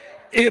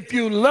 If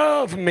you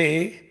love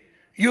me,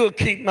 you'll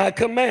keep my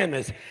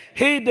commandments.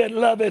 He that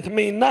loveth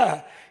me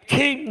not,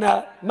 keep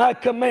not my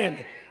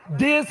commandments.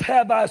 This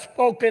have I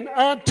spoken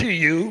unto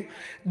you,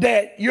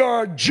 that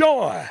your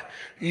joy,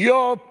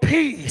 your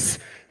peace,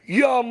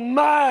 your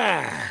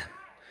mind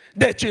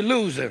that you're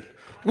losing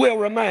will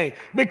remain.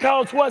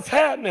 Because what's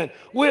happening,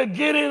 we're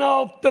getting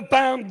off the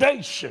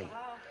foundation.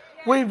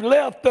 We've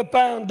left the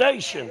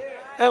foundation.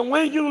 And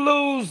when you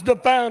lose the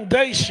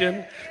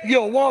foundation,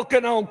 you're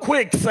walking on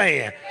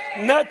quicksand.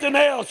 Nothing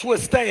else will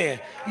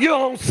stand. You're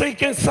on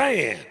sinking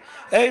sand.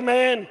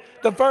 Amen.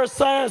 The first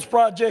science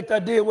project I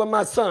did with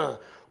my son,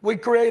 we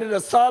created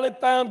a solid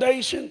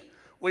foundation.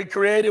 We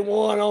created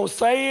one on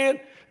sand.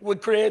 We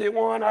created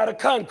one out of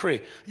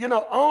concrete. You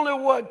know, only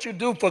what you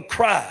do for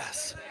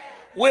Christ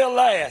will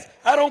last.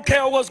 I don't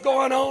care what's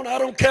going on. I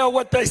don't care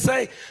what they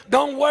say.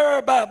 Don't worry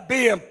about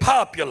being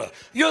popular.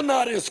 You're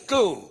not in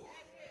school.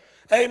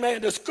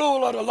 Amen. The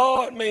school of the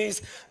Lord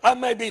means I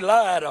may be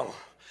lied on.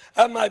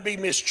 I might be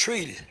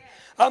mistreated.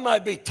 I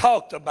might be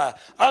talked about.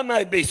 I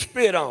might be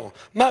spit on.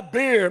 My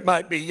beard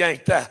might be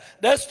yanked out.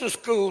 That's the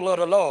school of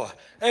the Lord.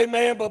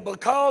 Amen. But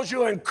because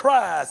you're in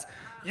Christ,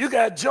 you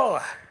got joy.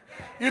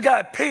 You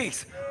got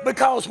peace.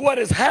 Because what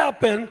has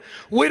happened,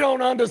 we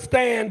don't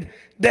understand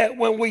that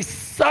when we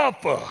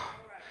suffer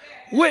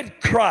with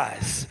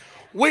Christ,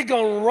 we're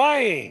going to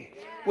reign.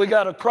 We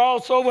got a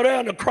cross over there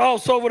and a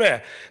cross over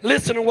there.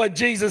 Listen to what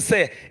Jesus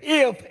said.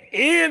 If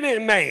any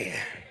man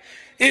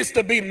is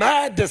to be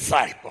my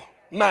disciple,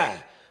 mine.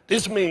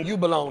 This means you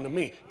belong to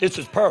me. This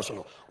is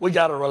personal. We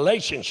got a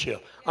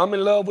relationship. I'm in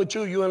love with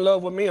you. You in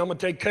love with me. I'm going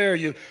to take care of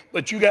you.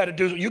 But you got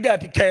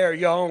to carry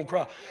your own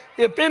cross.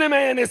 If any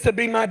man is to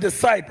be my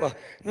disciple,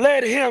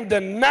 let him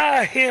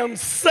deny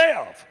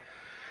himself,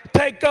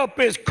 take up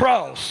his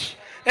cross,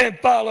 and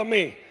follow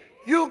me.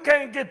 You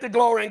can't get the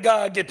glory and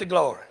God get the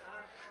glory.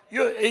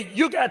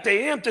 You got to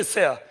empty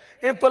self.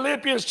 In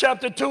Philippians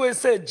chapter 2, it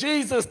said,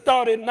 Jesus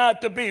thought it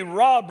not to be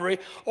robbery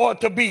or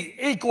to be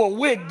equal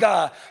with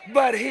God,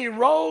 but he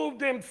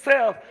robed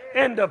himself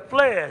in the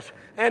flesh,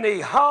 and he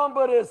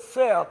humbled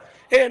himself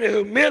in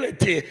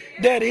humility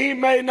that he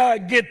may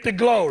not get the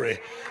glory.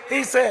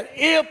 He said,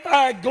 if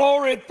I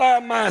glorify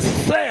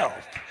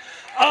myself,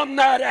 I'm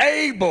not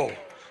able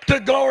to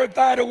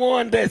glorify the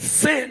one that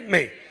sent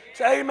me.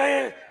 So,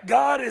 amen.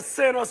 God has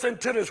sent us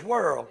into this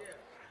world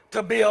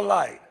to be a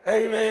light.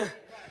 Amen.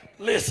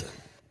 Listen.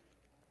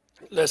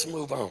 Let's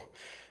move on.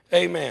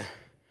 Amen.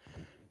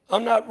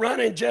 I'm not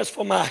running just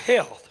for my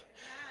health,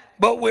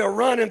 but we're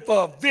running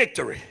for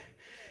victory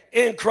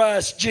in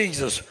Christ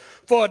Jesus.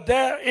 For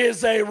there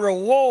is a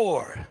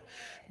reward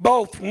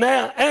both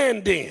now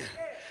and then.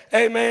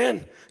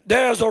 Amen.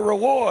 There's a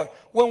reward.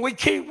 When we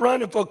keep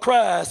running for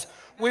Christ,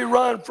 we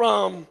run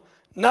from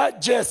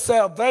not just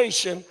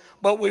salvation,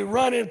 but we're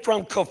running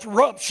from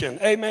corruption.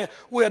 Amen.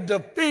 We're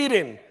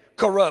defeating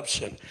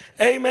corruption.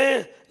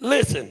 Amen.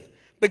 Listen.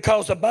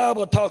 Because the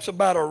Bible talks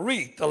about a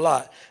wreath a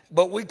lot,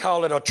 but we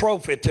call it a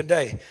trophy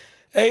today.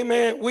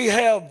 Amen. We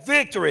have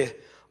victory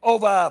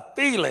over our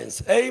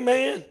feelings.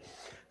 Amen.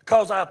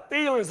 Because our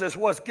feelings is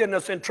what's getting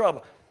us in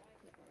trouble.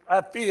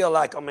 I feel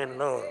like I'm in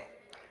love.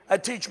 I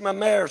teach my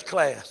marriage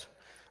class.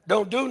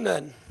 Don't do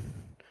nothing.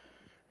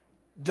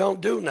 Don't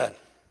do nothing.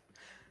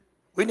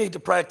 We need to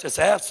practice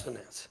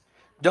abstinence.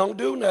 Don't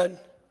do nothing.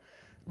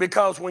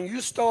 Because when you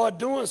start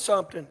doing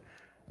something,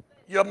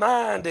 your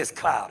mind is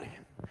cloudy.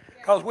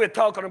 Because we're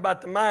talking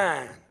about the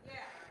mind.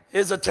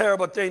 It's a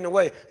terrible thing to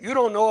wait. You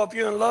don't know if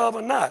you're in love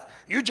or not.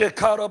 You just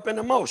caught up in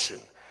emotion.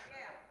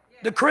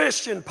 The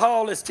Christian,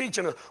 Paul is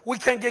teaching us, we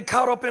can't get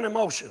caught up in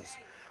emotions.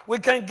 We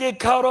can't get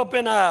caught up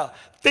in our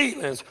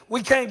feelings.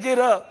 We can't get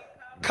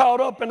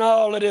caught up in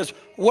all of this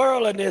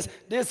worldliness.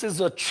 This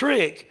is a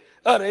trick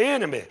of the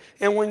enemy.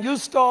 And when you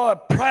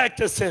start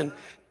practicing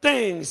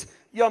things,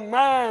 your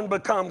mind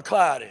becomes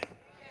cloudy.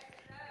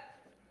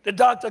 The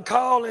doctor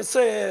calls and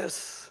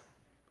says,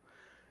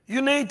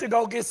 you need to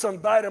go get some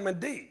vitamin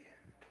D.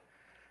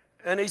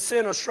 And he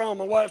sent a strong.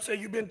 My wife said,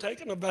 you've been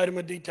taking a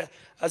vitamin D test.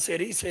 I said,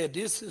 he said,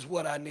 this is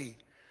what I need.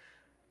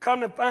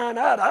 Come to find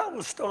out, I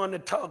was starting to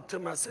talk to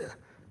myself.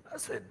 I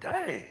said,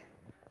 dang,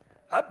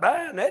 I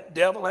bind that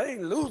devil. I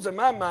ain't losing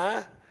my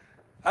mind.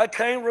 I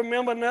can't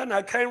remember nothing.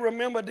 I can't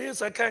remember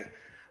this. I can't.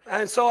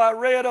 And so I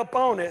read up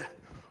on it.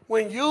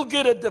 When you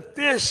get a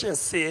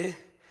deficiency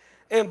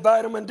in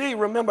vitamin D,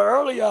 remember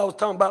earlier I was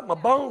talking about my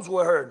bones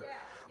were hurting,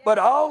 but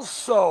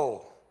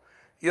also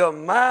your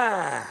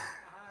mind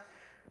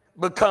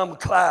become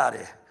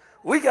cloudy.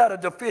 We got a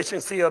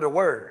deficiency of the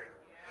word,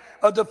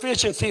 a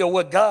deficiency of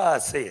what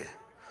God said,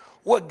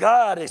 what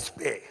God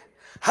expects,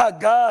 how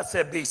God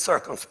said be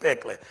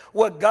circumspectly,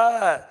 what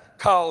God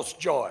calls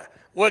joy,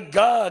 what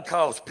God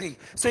calls peace.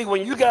 See,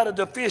 when you got a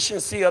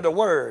deficiency of the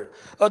word,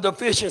 a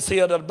deficiency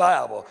of the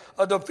Bible,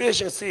 a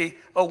deficiency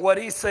of what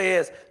he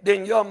says,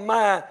 then your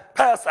mind,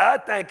 Pastor, I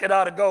think it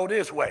ought to go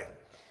this way.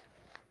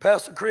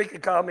 Pastor Creaky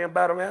called me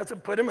about him. I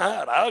said, put him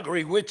out. I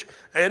agree with you.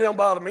 It don't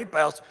bother me,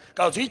 Pastor,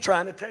 because he's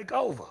trying to take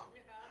over.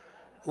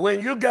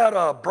 When you got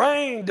a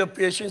brain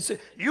deficiency,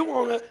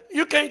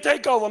 you can't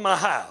take over my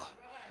house.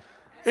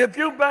 If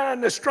you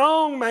bind the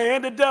strong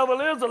man, the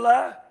devil is a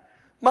lie.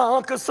 My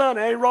Uncle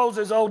Sonny, Aunt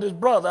Rose's oldest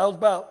brother, I was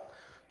about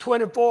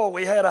 24.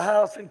 We had a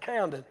house in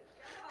Camden.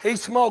 He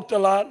smoked a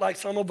lot like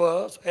some of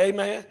us,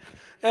 amen.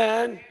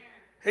 And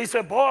he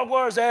said, boy,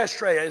 where's the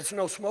ashtray? There's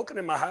no smoking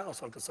in my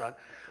house, Uncle Sonny.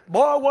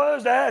 Boy,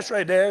 where's the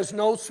ashtray? There's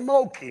no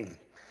smoking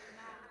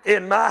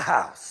in my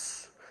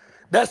house.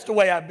 That's the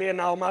way I've been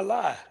all my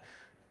life.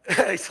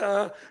 Hey,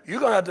 son, you're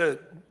going to have to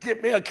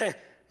get me a can.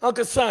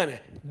 Uncle Sonny,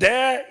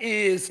 there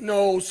is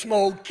no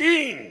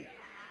smoking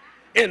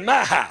in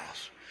my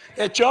house.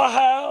 At your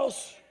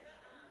house,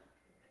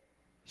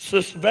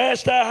 Sister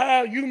Vashti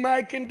house, you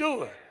might can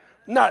do it.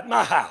 Not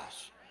my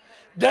house.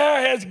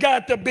 There has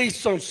got to be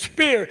some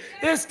spirit.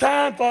 It's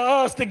time for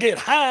us to get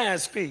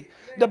hinds feet.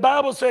 The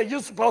Bible says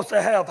you're supposed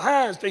to have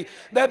hinds feet.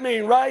 That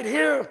means right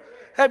here.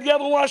 Have you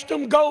ever watched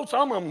them goats?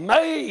 I'm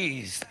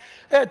amazed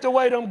at the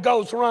way them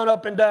goats run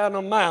up and down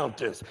the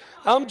mountains.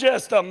 I'm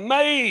just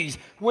amazed.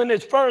 When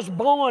it's first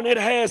born, it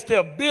has the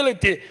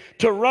ability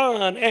to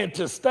run and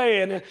to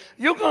stand.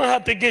 You're going to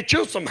have to get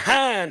you some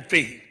hind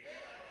feet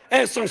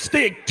and some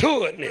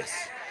stick-to-itness.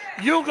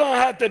 You're going to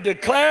have to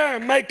declare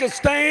and make a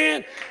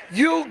stand.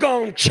 You're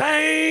going to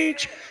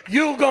change.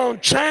 You're going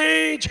to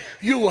change.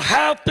 You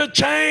have to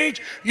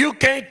change. You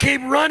can't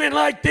keep running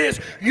like this.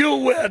 You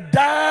will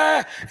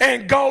die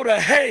and go to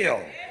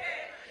hell.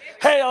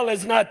 Hell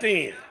is not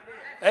the end.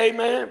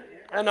 Amen.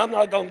 And I'm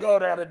not going to go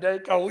there today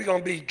because we're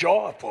going to be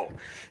joyful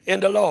in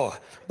the Lord.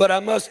 But I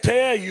must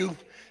tell you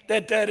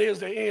that that is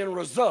the end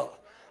result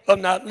of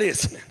not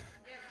listening.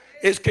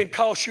 It can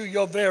cost you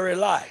your very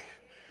life.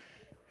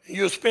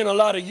 You'll spend a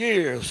lot of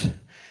years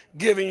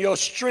giving your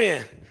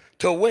strength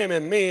to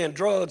women, men,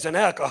 drugs, and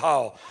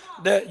alcohol.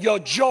 That your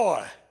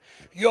joy,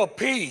 your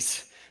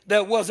peace,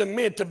 that wasn't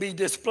meant to be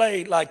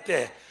displayed like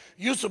that.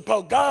 You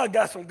suppose God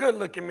got some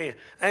good-looking men.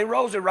 Aunt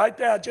Rosie right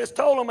there. I just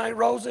told him, Aunt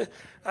Rosie,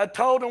 I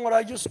told him what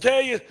I used to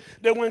tell you,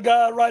 that when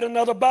God write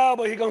another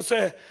Bible, he going to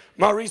say,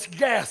 Maurice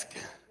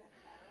Gaskin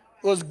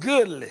was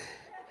goodly.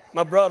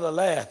 My brother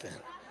laughing.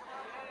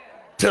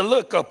 To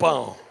look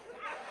upon.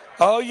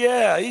 Oh,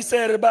 yeah. He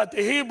said it about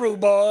the Hebrew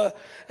boy.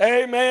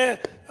 Amen.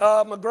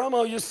 My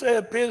grandma used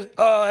to say,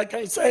 I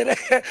can't say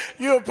that.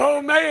 You're a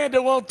poor man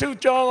that won't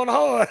toot your own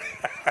horn.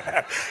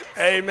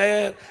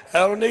 Amen. I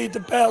don't need the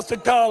pastor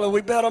calling.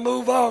 We better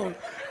move on.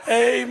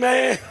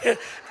 Amen.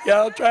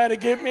 Y'all trying to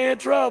get me in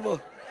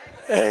trouble.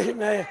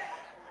 Amen.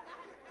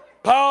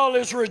 Paul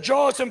is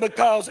rejoicing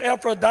because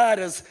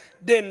Epaphroditus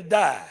didn't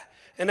die.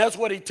 And that's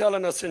what he's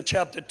telling us in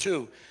chapter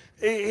 2.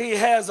 He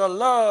has a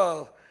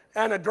love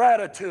and a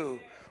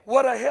gratitude.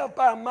 What a help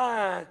our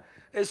mind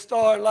is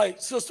start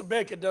like Sister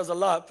Becky does a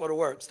lot for the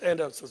work.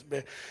 Stand up, Sister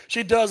Becky.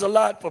 She does a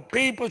lot for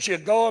people. She'll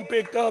go and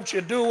pick up.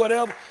 She'll do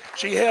whatever.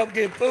 She help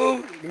get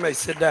food. You may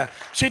sit down.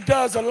 She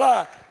does a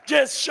lot.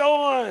 Just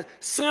showing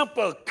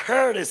simple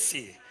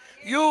courtesy.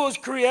 You was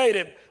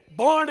created.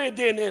 Barney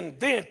didn't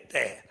invent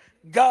that.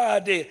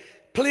 God did.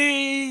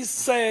 Please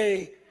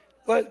say,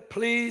 but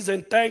please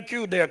and thank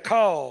you. They're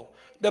called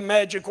the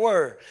magic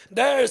word.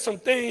 There are some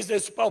things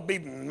that's supposed to be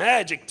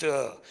magic to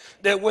us.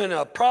 That when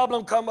a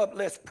problem come up,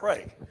 let's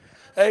pray.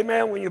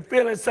 Amen. When you're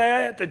feeling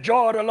sad, the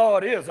joy of the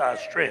Lord is our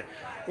strength.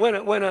 When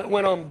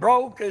I'm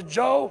broke as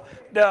Joe,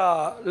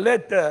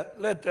 let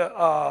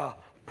the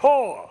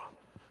poor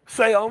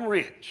say I'm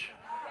rich.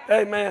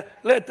 Amen.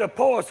 Let the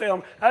poor say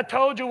I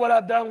told you what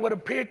I've done with a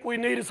pick. We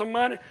needed some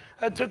money.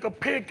 I took a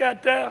pick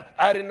out there.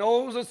 I didn't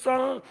know it was a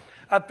song.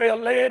 I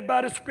felt led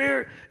by the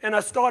Spirit, and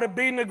I started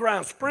beating the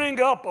ground. Spring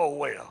up, oh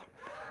well.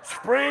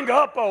 Spring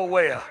up, oh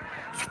well.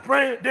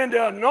 Then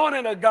the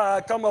anointing of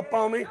God come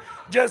upon me,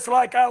 just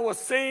like I was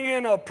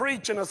singing or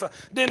preaching or something.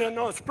 Then the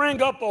anointing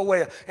spring up a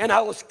well, and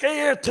I was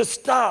scared to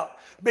stop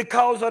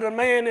because of the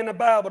man in the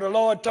Bible. The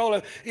Lord told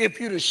him, if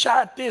you'd have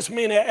shot this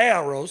many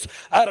arrows,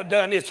 I'd have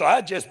done this. So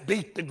I just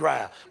beat the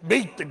ground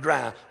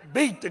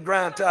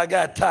till I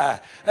got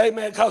tired.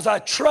 Amen, because I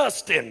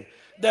trust him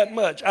that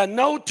much. I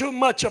know too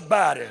much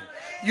about him.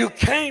 You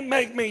can't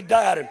make me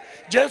doubt him.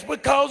 Just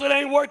because it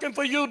ain't working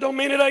for you don't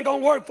mean it ain't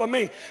going to work for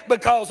me,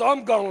 because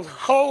I'm going to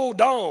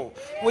hold on.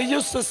 We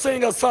used to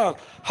sing a song,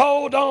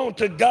 hold on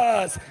to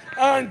God's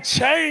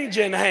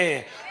unchanging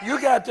hand.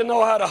 You got to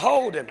know how to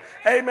hold him.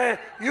 Amen.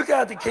 You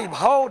got to keep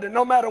holding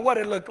no matter what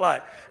it look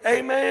like.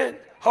 Amen.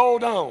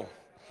 Hold on.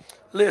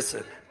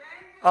 Listen.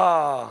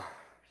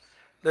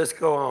 Let's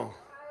go on.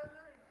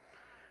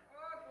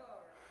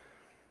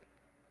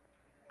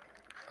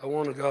 I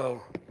want to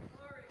go.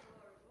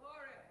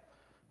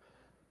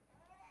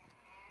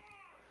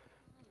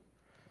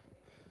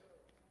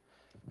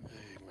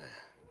 Amen.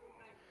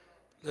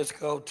 Let's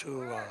go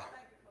to,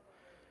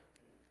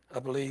 I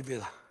believe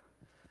it.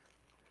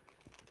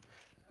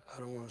 I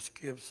don't want to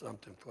skip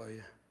something for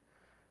you.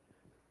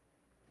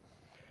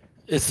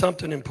 It's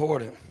something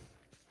important.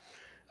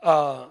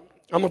 I'm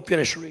going to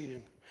finish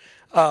reading.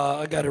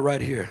 I got it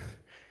right here.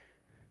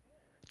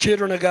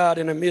 Children of God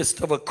in the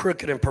midst of a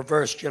crooked and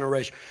perverse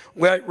generation.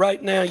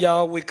 Right now,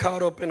 y'all, we're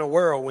caught up in a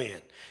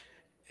whirlwind.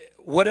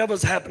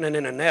 Whatever's happening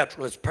in the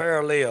natural is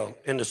parallel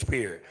in the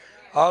spirit.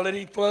 All of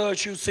these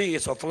floods you see,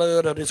 it's a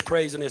flood of this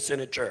craziness in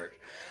the church.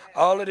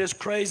 All of this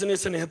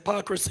craziness and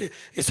hypocrisy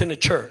is in the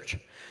church.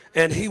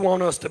 And he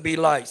wants us to be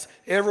lights.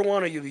 Every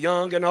one of you,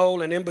 young and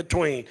old and in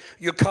between,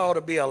 you're called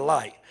to be a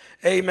light.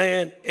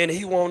 Amen. And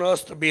he wants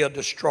us to be a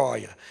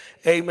destroyer.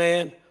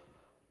 Amen.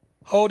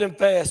 Holding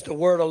fast the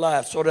word of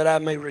life, so that I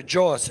may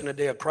rejoice in the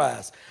day of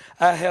Christ.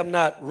 I have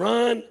not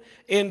run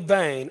in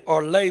vain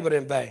or labored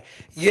in vain.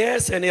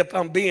 Yes, and if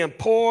I'm being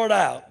poured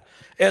out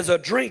as a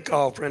drink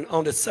offering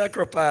on the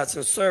sacrifice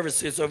and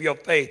services of your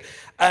faith,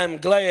 I'm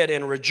glad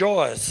and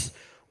rejoice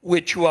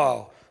with you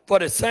all. For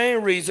the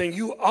same reason,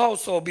 you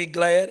also be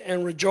glad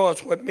and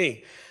rejoice with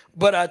me.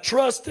 But I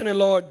trust in the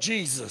Lord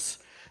Jesus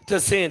to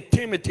send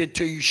Timothy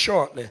to you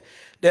shortly,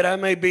 that I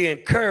may be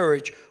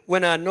encouraged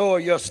when I know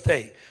your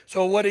state.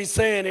 So what he's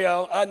saying,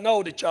 y'all, I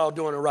know that y'all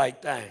doing the right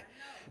thing.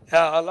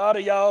 A lot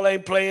of y'all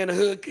ain't playing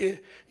hooky.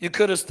 You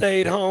could have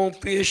stayed home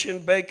fishing,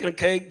 baking a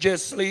cake,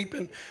 just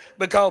sleeping,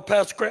 because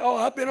Pastor Craig, oh,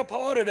 I've been a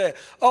part of that.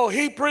 Oh,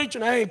 he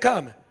preaching, I ain't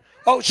coming.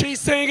 Oh, she's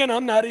singing,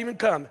 I'm not even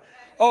coming.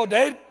 Oh,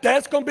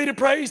 that's going to be the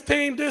praise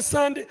team this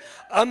Sunday,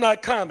 I'm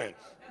not coming.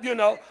 You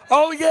know,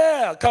 oh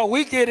yeah, because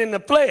we get in the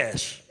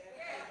flesh.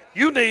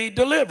 You need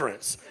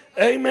deliverance.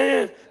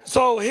 Amen.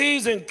 So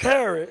he's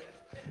encouraged,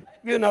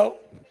 you know.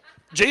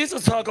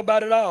 Jesus talk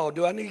about it all.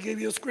 Do I need to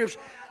give you a scripture?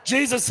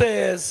 Jesus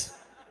says,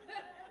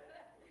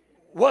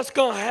 what's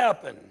going to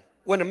happen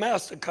when the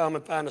master come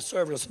and find the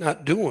servants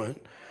not doing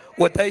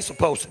what they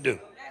supposed to do?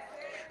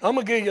 I'm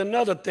going to give you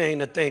another thing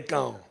to think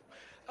on.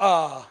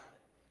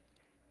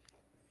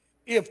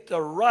 If the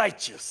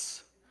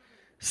righteous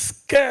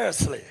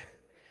scarcely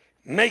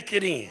make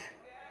it in.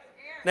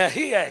 Now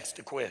he asked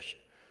the question,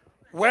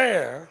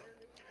 where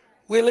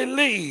will it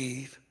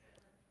leave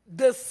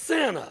the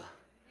sinner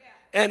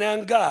and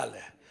ungodly?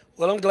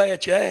 Well, I'm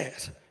glad you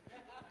asked.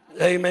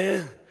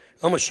 Amen.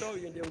 I'm going to show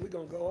you and then we're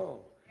going to go on.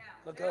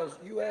 Because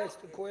you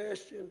asked the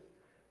question,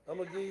 I'm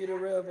going to give you the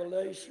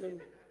revelation.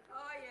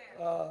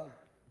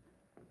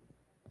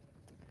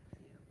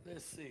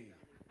 Let's see.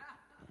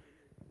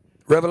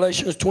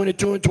 Revelations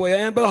 22 and 12.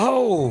 And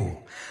behold,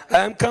 I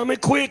am coming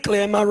quickly,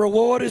 and my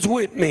reward is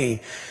with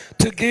me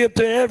to give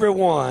to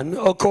everyone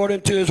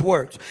according to his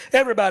works.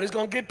 Everybody's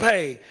going to get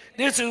paid.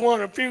 This is one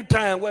of the few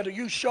times, whether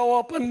you show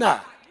up or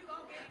not,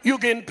 you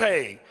getting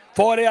paid.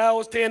 40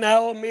 hours, 10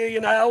 hours,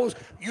 1,000,000 hours,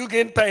 you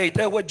getting paid.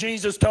 That's what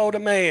Jesus told a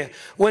man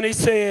when he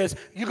says,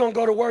 you're going to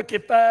go to work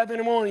at 5 in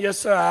the morning. Yes,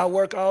 sir, I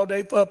work all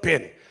day for a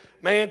penny.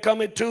 Man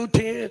come at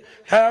 2:10,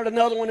 hired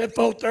another one at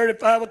 4:30,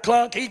 5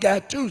 o'clock, he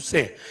got 2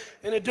 cents.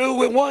 And the dude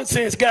with 1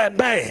 cent got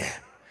mad.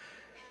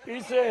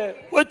 He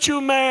said, what you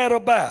mad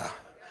about?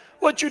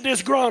 What you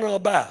disgruntled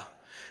about?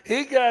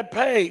 He got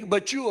paid,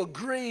 but you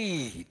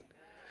agreed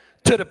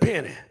to the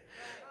penny.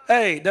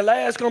 Hey, the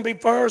last going to be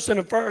first, and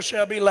the first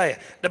shall be last.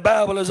 The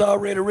Bible is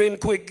already written.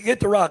 Quick, get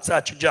the rocks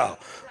out your jaw.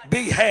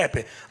 Be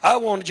happy. I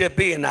want to just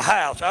be in the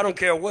house. I don't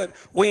care what,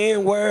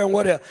 when, where, and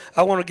whatever.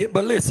 I want to get,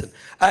 but listen,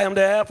 I am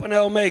the Alpha and the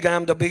Omega.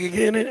 I'm the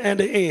beginning and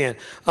the end.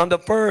 I'm the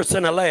first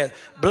and the last.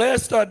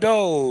 Blessed are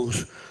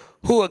those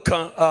who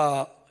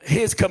are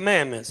his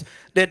commandments,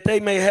 that they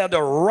may have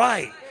the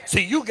right.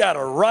 See, you got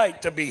a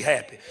right to be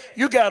happy.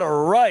 You got a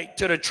right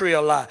to the tree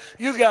of life.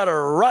 You got a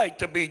right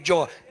to be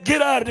joy.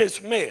 Get out of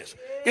this mess.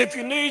 If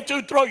you need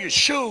to, throw your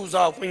shoes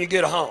off when you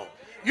get home.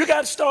 You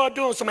got to start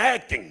doing some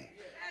acting.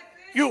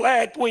 You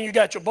act when you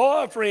got your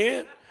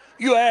boyfriend.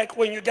 You act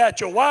when you got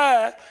your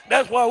wife.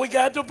 That's why we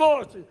got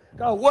divorces.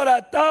 Because what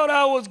I thought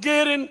I was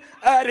getting,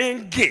 I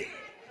didn't get.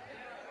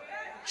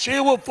 She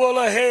was full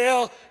of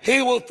hell.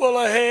 He was full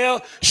of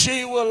hell.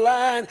 She was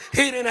lying.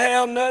 He didn't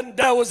have nothing.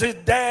 That was his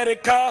daddy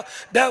car.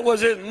 That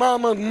was his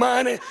mama's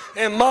money.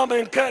 And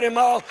mama cut him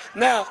off.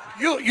 Now,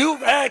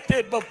 you've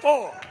acted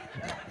before.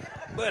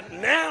 But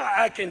now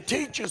I can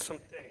teach you some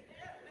things.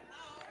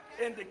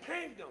 In the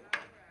kingdom,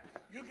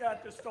 you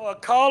got to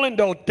start calling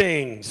those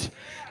things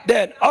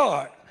that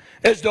are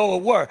as though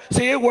it were.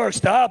 See, it works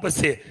the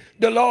opposite.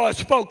 The Lord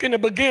spoke in the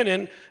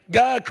beginning.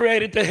 God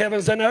created the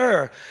heavens and the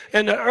earth.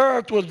 And the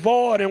earth was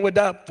void and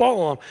without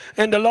form.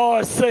 And the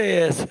Lord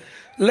says,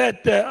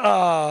 let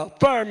the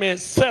firmament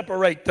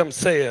separate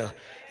themselves.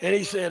 And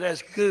he said,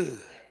 that's good.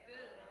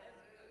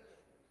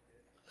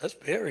 That's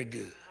very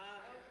good.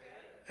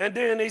 And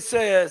then he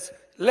says,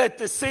 let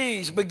the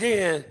seeds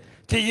begin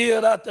to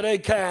yield after their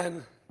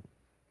kind.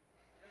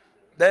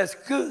 That's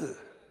good.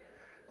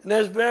 And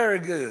that's very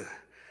good.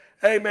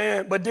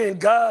 Amen. But then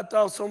God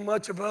thought so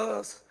much of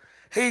us,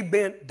 he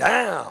bent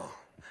down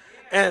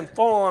and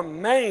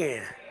formed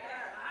man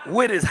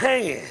with his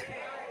hand.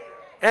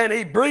 And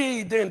he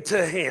breathed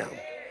into him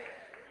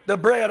the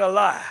bread of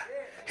life.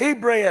 He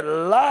breathed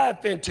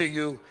life into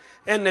you.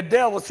 And the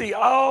devil, see,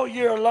 all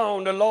year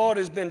long, the Lord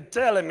has been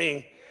telling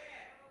me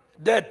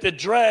that the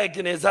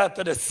dragon is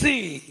after the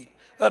seed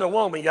of the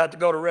woman. You have to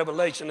go to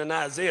Revelation and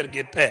Isaiah to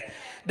get that.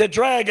 The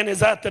dragon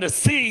is after the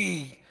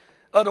seed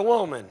of the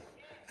woman.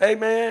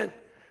 Amen.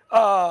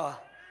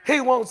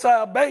 He wants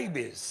our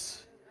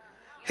babies.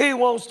 He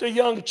wants the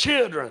young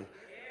children.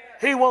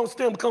 He wants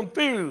them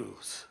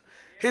confused.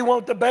 He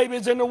wants the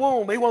babies in the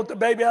womb. He wants the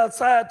baby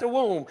outside the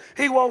womb.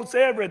 He wants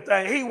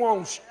everything. He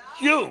wants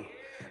you.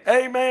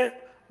 Amen.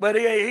 But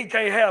he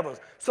can't have us.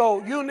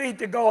 So you need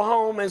to go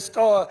home and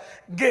start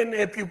getting,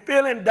 if you're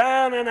feeling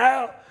down and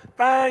out,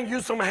 find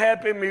you some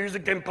happy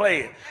music and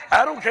play it.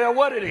 I don't care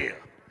what it is.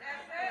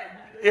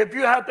 If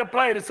you have to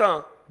play the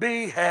song,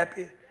 be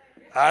happy.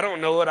 I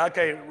don't know it. I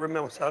can't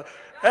remember. So,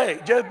 hey,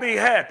 just be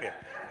happy.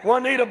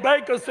 Juanita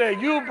Baker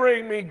said, you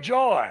bring me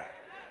joy.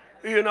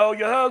 You know,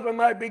 your husband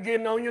might be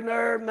getting on your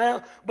nerve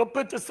now, but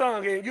put the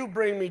song in. You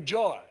bring me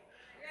joy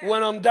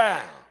when I'm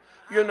down.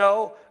 You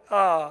know,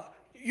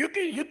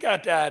 you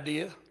got the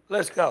idea.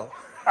 Let's go.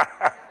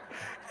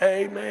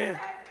 Amen.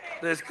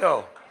 Let's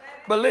go.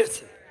 But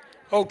listen,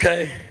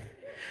 okay,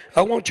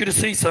 I want you to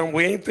see something.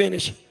 We ain't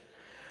finished.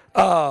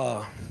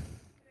 But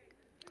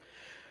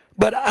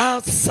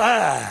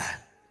outside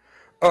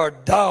are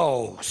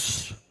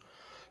dogs,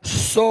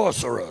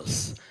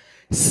 sorcerers,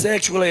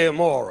 sexually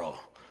immoral,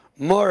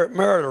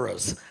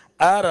 murderers,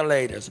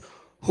 idolaters,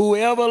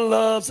 whoever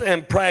loves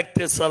and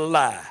practices a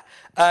lie.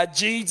 I,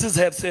 Jesus,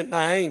 have sent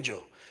my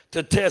angel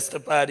to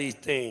testify these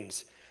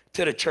things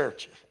to the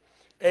churches.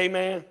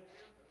 Amen.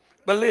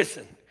 But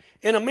listen,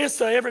 in the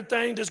midst of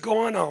everything that's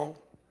going on,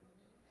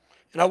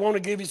 and I want to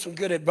give you some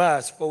good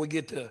advice before we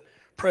get to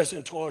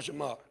pressing towards your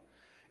mark.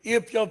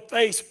 If your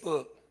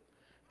Facebook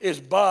is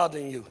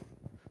bothering you,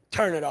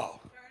 turn it off.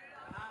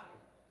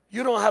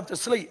 You don't have to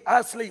sleep.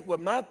 I sleep with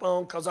my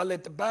phone because I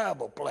let the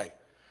Bible play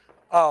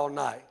all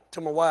night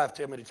till my wife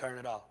tell me to turn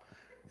it off.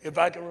 If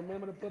I can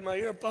remember to put my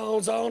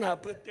earphones on, I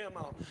put them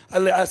on.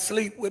 I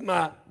sleep with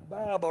my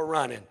Bible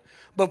running.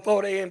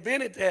 Before they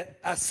invented that,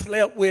 I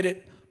slept with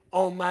it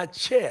on my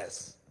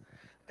chest.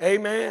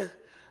 Amen.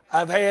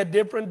 I've had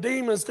different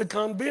demons to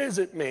come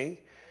visit me,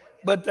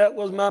 but that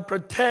was my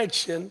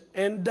protection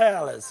in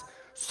Dallas.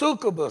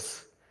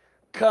 Succubus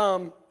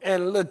come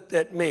and looked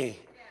at me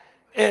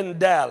in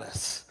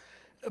Dallas.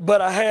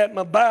 But I had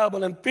my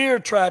Bible and fear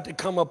tried to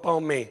come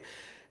upon me.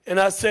 And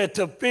I said,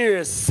 to fear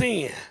is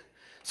sin.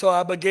 So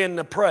I began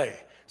to pray.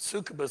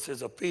 Succubus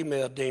is a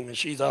female demon.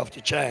 She's off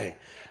the chain.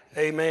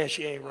 Amen.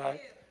 She ain't right.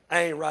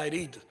 I ain't right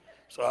either.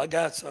 So I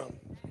got something.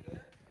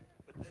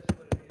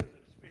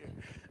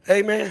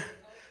 Amen.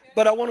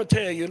 But I want to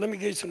tell you, let me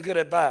give you some good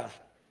advice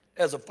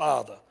as a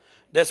father.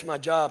 That's my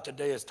job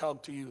today, is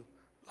talk to you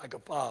like a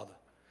father.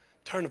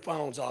 Turn the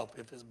phones off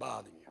if it's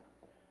bothering you.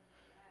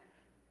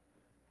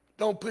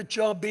 Don't put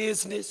your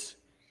business,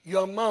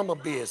 your mama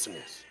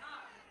business,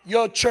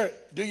 your church.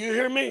 Do you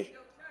hear me?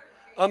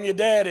 I'm your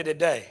daddy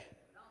today.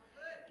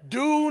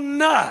 Do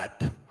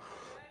not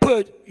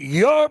put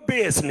your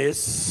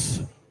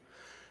business,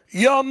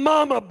 your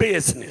mama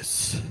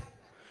business,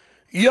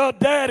 your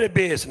daddy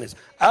business.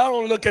 I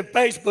don't look at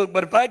Facebook,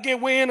 but if I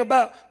get wind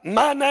about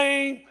my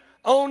name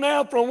on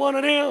there from one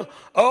of them,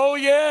 oh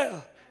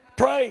yeah,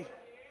 pray.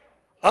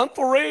 I'm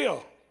for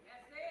real.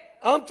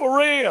 I'm for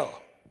real.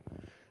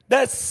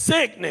 That's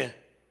sickening.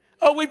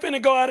 Oh, we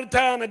finna go out of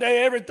town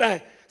today,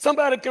 everything.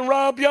 Somebody can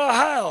rob your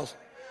house.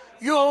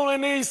 You only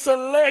need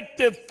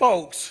selective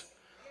folks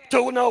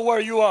to know where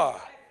you are.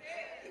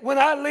 When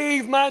I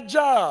leave my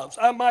jobs,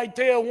 I might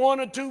tell one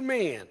or two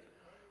men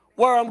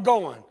where I'm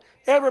going.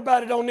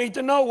 Everybody don't need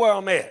to know where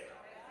I'm at.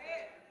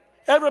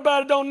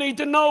 Everybody don't need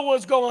to know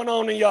what's going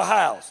on in your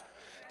house.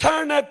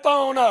 Turn that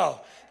phone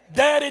off.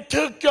 Daddy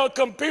took your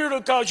computer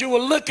because you were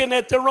looking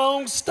at the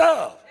wrong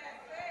stuff.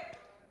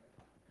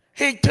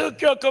 He took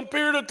your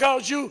computer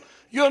because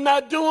you're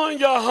not doing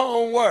your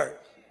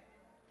homework.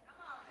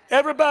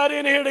 Everybody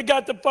in here that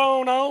got the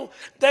phone on,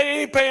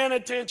 they ain't paying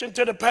attention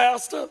to the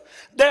pastor.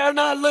 They're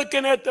not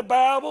looking at the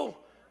Bible.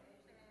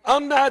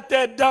 I'm not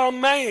that dumb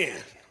man.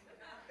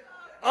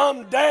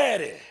 I'm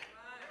daddy.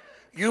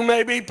 You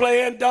may be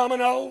playing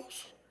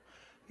dominoes,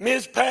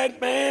 Miss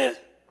Pac-Man,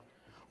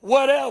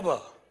 whatever.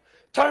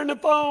 Turn the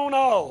phone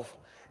off.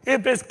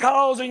 If it's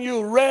causing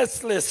you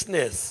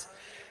restlessness,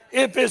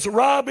 if it's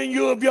robbing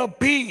you of your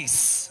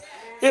peace,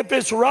 if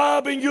it's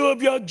robbing you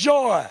of your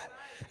joy.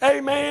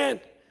 Amen.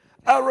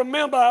 I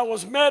remember I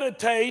was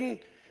meditating,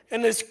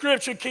 and the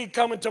scripture keep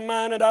coming to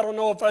mind, and I don't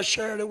know if I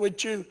shared it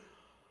with you.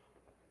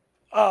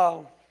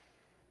 Oh,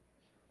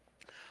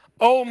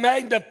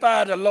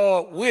 magnify the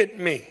Lord with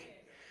me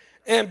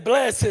and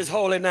bless his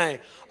holy name.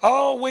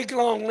 All week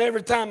long, and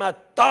every time I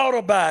thought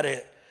about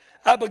it,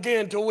 I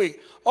began to weep.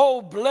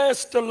 Oh,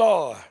 bless the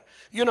Lord.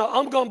 You know,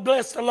 I'm going to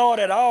bless the Lord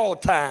at all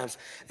times,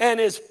 and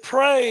his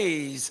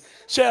praise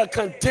shall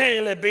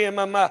continually be in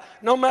my mouth.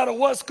 No matter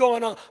what's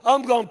going on,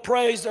 I'm going to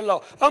praise the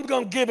Lord. I'm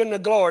going to give him the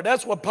glory.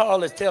 That's what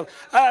Paul is telling.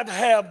 I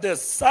have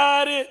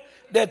decided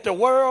that the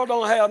world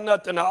don't have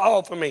nothing to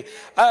offer me.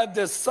 I've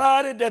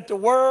decided that the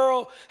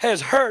world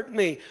has hurt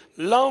me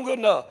long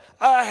enough.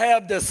 I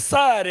have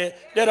decided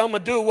that I'm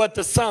going to do what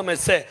the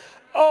psalmist said.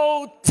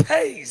 Oh,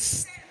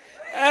 taste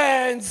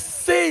and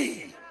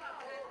see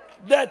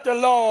that the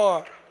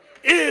Lord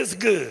is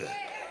good.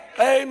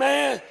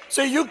 Amen.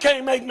 See, you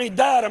can't make me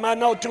doubt him. I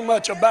know too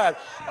much about it.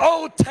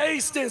 Oh,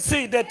 taste and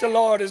see that the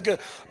Lord is good.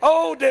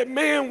 Oh, that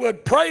men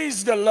would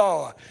praise the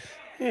Lord.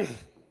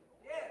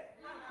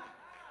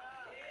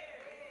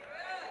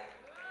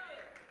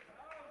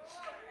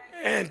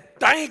 And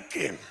thank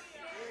him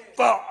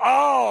for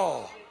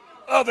all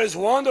of his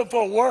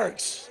wonderful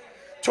works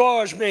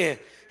towards men.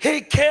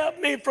 He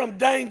kept me from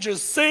danger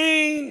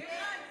seen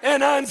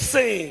and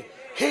unseen.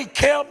 He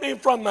kept me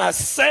from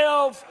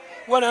myself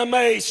when I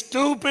made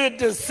stupid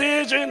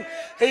decisions.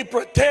 He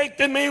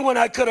protected me when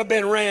I could have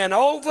been ran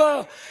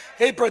over.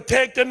 He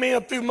protected me a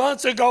few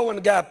months ago when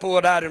the guy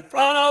pulled out in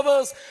front of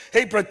us.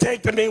 He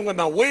protected me with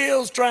my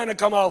wheels trying to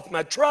come off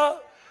my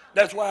truck.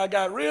 That's why I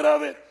got rid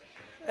of it.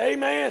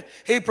 Amen.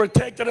 He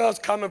protected us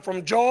coming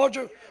from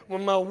Georgia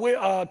when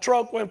my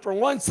truck went from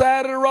one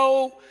side of the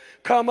road,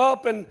 come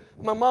up, and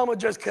my mama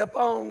just kept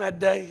on that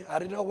day. I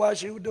didn't know why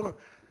she was doing it.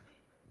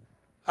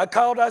 I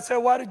called her, I said,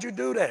 why did you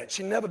do that?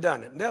 She never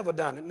done it, never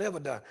done it, never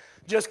done it.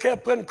 Just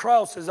kept putting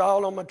crosses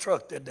all on my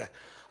truck that day,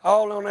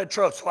 all on that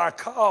truck. So I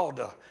called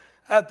her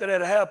after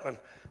that happened.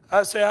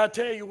 I said, I'll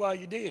tell you why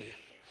you did it.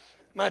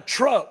 My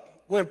truck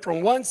went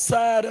from one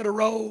side of the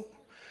road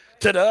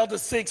to the other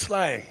 6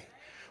 lane.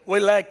 We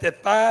lacked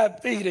at 5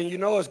 feet, and you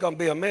know it's going to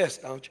be a mess,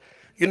 don't you?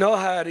 You know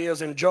how it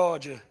is in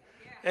Georgia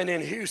and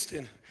in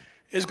Houston.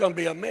 It's going to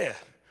be a mess.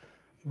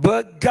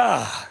 But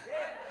God,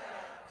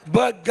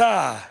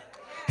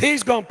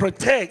 he's going to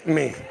protect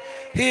me.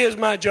 He is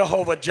my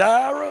Jehovah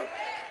Jireh.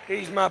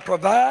 He's my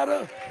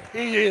provider.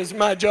 He is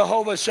my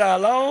Jehovah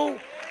Shalom.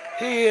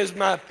 He is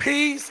my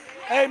peace.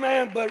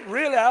 Amen. But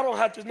really, I don't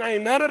have to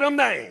name none of them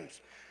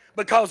names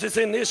because it's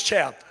in this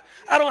chapter.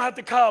 I don't have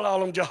to call all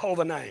them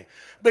Jehovah names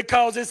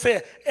because it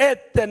said,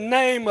 at the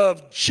name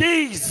of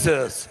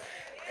Jesus,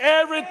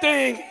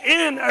 everything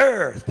in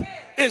earth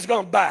is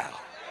going to bow.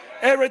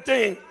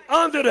 Everything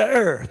under the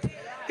earth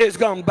is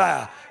going to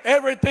bow.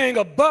 Everything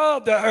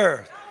above the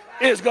earth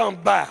is going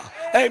to bow.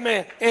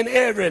 Amen. And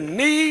every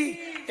knee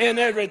and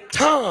every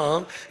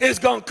tongue is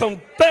going to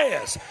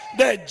confess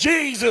that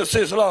Jesus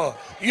is Lord.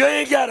 You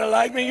ain't got to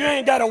like me. You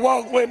ain't got to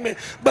walk with me.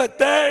 But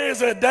there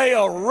is a day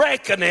of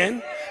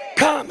reckoning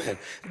coming.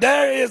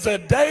 There is a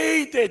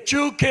day that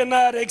you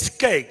cannot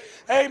escape.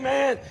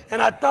 Amen.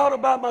 And I thought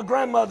about my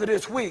grandmother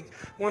this week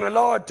when the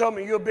Lord told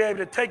me you'll be able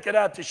to take it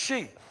out to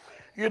sheep.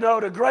 You know,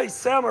 the great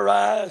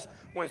samurais,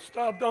 when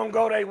stuff don't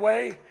go their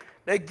way,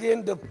 they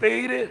getting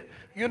defeated.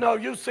 You know,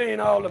 you've seen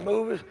all the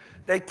movies.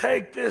 They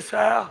take this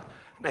out,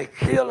 they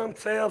kill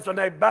themselves, and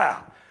they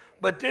bow.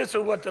 But this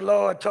is what the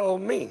Lord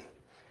told me.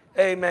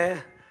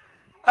 Amen.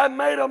 I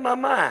made up my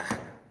mind.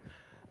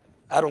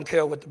 I don't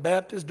care what the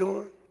Baptists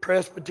doing,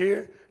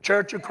 Presbyterian,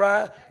 Church of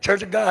Christ,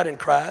 Church of God in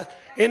Christ,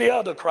 any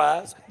other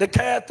Christ, the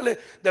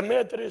Catholic, the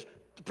Methodist,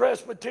 the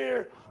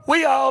Presbyterian.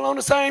 We all on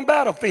the same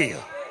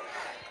battlefield.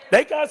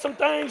 They got some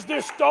things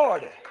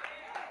distorted.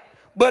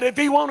 But if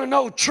he want to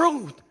know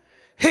truth,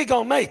 he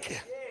going to make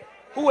it.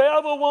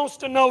 Whoever wants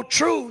to know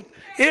truth,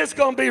 it's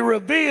going to be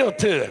revealed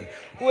to him.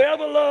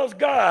 Whoever loves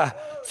God.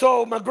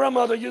 So my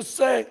grandmother used to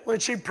say when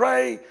she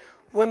prayed,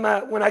 when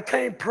I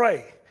can't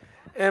pray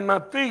and my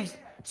feet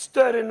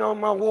studying on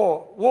my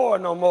war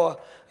no more,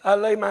 I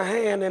lay my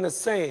hand in the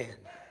sand.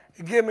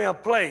 Give me a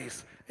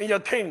place in your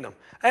kingdom.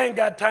 I ain't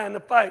got time to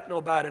fight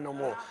nobody no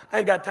more. I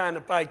ain't got time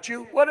to fight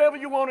you. Whatever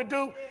you want to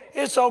do,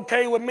 it's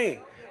okay with me.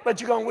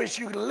 But you're going to wish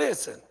you could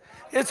listen.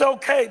 It's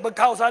okay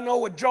because I know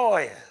what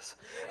joy is.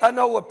 I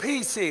know what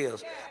peace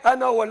is. I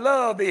know what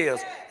love is.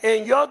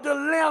 And your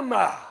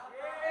dilemma,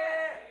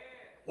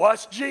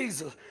 watch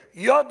Jesus,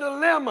 your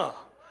dilemma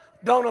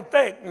don't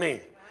affect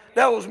me.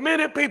 There was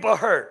many people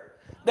hurt.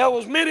 There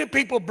was many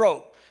people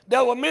broke.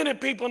 There were many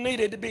people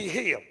needed to be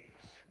healed.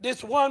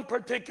 This one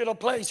particular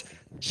place,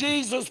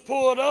 Jesus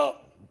pulled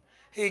up.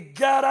 He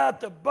got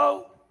out the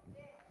boat.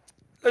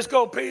 Let's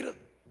go, Peter.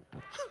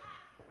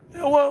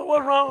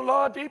 What's wrong,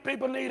 Lord? These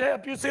people need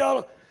help. You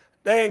see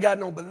they ain't got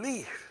no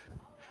belief.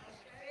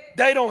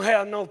 They don't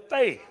have no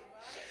faith.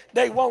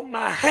 They want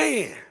my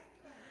hand,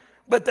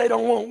 but they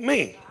don't want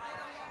me.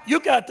 You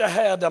got to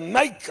have the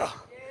maker.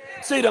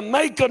 See, the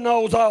maker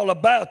knows all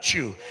about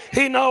you.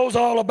 He knows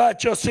all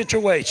about your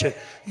situation.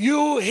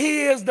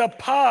 He is the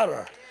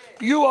potter.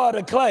 You are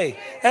the clay.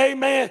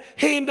 Amen.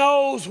 He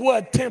knows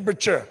what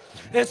temperature.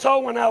 And so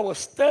when I was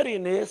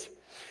studying this,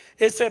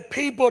 it said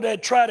people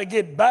that try to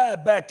get by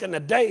back in the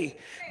day,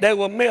 they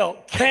would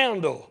melt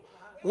candle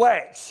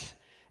wax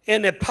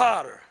in the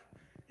potter.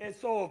 And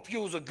so if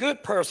you was a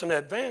good person,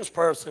 advanced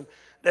person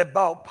that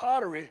bought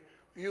pottery,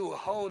 you would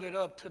hold it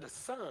up to the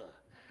sun.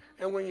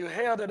 And when you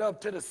held it up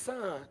to the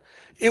sun,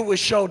 it would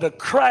show the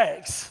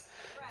cracks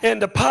in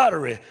the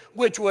pottery,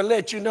 which will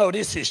let you know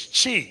this is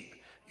cheap.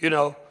 You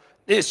know,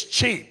 it's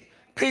cheap.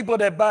 People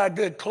that buy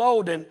good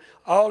clothing,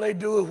 all they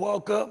do is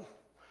walk up.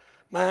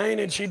 My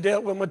aunt, she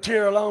dealt with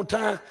material a long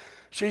time.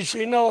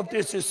 She know if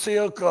this is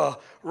silk or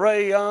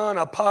rayon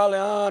or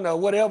polyon or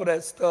whatever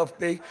that stuff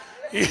be.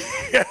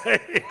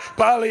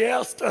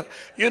 Polyester,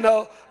 you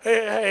know,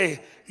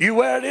 hey, you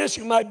wear this,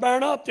 you might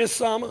burn up this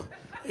summer.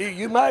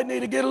 You might need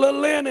to get a little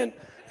linen.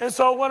 And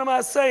so what am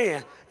I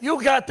saying?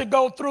 You got to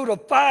go through the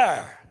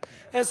fire.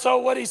 And so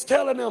what he's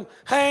telling them,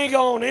 hang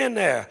on in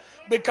there,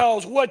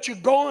 because what you're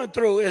going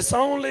through is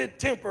only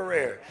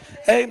temporary.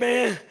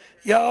 Amen.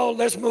 Y'all,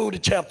 let's move to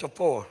chapter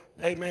 4.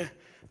 Amen.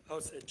 I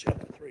said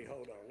chapter 3.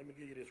 Hold on. Let me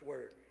give you this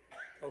word.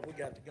 Oh, we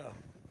got to go.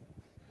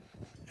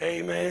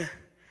 Amen.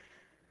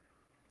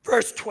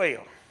 Verse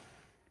 12.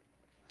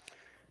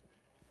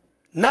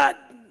 Not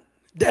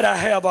that I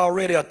have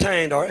already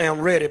attained or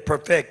am ready,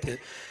 perfected,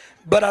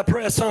 but I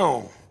press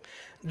on,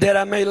 that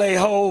I may lay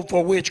hold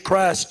for which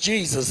Christ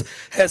Jesus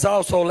has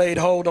also laid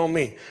hold on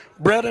me.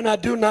 Brethren, I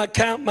do not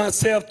count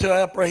myself to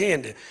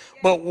apprehend it,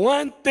 but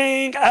one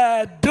thing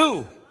I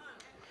do.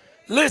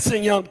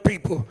 Listen, young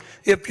people,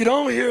 if you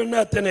don't hear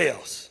nothing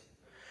else,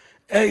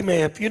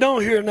 amen, if you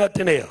don't hear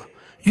nothing else,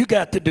 you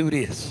got to do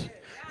this.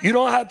 You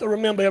don't have to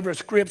remember every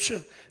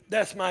scripture.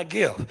 That's my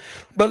gift.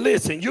 But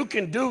listen, you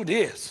can do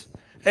this.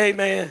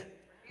 Amen.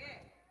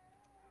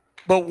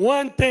 But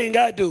one thing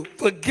I do,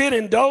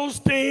 forgetting those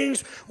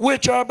things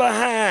which are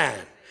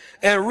behind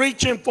and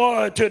reaching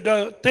forward to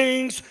the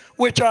things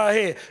which are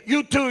ahead.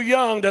 You too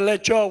young to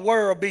let your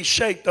world be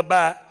shaped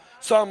about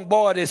some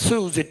boy that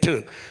Susie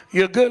took.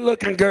 You're a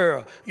good-looking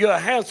girl. You're a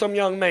handsome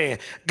young man.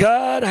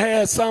 God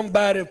has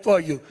somebody for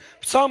you.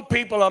 Some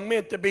people are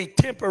meant to be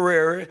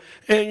temporary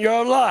in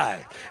your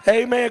life.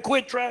 Amen.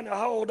 Quit trying to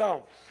hold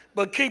on,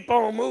 but keep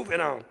on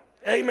moving on.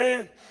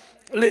 Amen.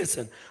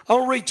 Listen,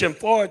 I'm reaching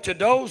forward to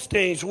those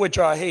things which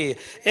are ahead,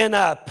 and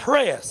I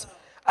press.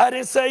 I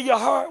didn't say your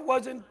heart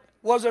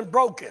wasn't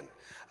broken.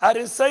 I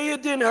didn't say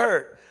it didn't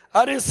hurt.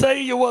 I didn't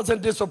say you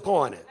wasn't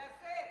disappointed.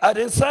 I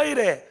didn't say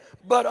that,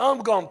 but I'm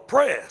going to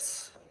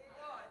press.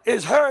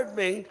 It's hurt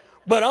me,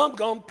 but I'm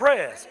going to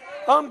press.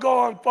 I'm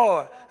going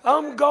forward.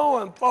 I'm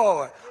going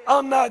forward.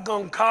 I'm not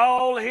going to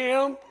call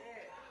him.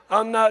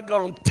 I'm not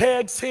going to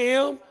text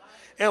him.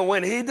 And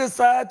when he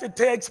decides to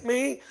text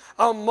me,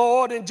 I'm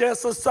more than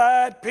just a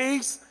side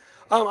piece.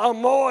 I'm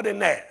more than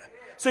that.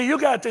 So you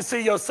got to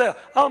see yourself.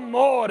 I'm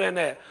more than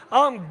that.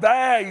 I'm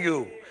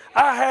value.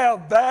 I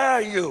have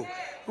value.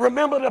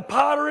 Remember the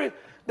pottery,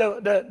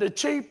 the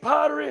cheap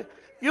pottery?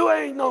 You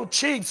ain't no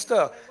cheap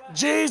stuff.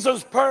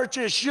 Jesus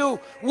purchased you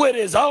with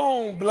his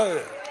own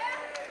blood,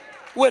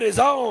 with his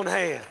own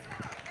hand.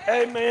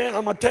 Amen.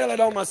 I'm going to tell it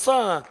on my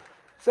son.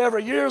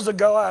 Several years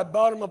ago, I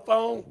bought him a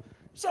phone.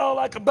 It's all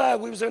I could buy.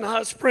 We was in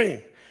Hot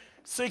Spring,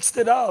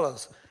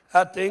 $60,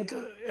 I think,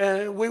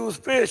 and we was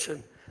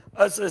fishing.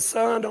 I said,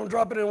 son, don't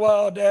drop it in the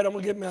wild, Dad. I'm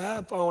going to get me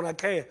an iPhone. I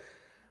can't.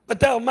 But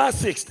that was my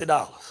 $60.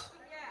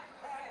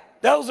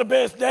 That was the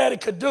best Daddy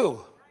could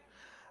do.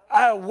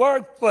 I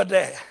worked for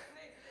that.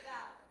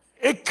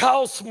 It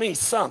cost me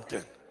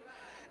something.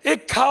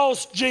 It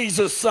cost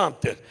Jesus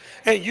something.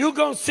 And you're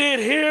going to sit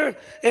here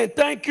and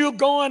think you're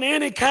going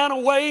any kind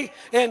of way.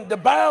 And the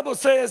Bible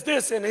says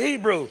this in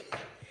Hebrew.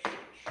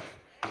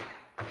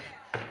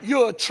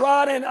 You're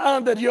trodden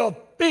under your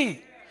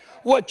feet.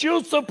 What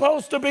you're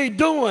supposed to be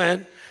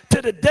doing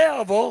to the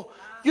devil,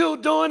 you're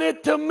doing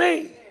it to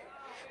me.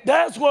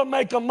 That's what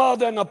makes a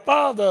mother and a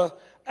father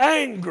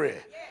angry.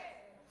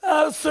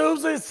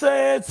 Susie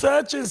said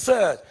such and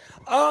such.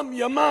 I'm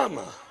your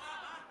mama.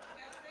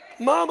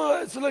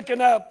 Mama is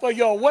looking out for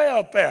your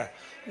welfare.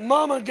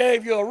 Mama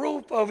gave you a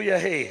roof over your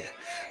head.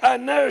 I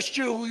nursed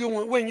you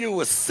when you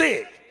were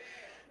sick,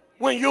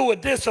 when you were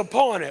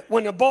disappointed,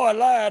 when the boy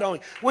lied on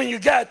you, when you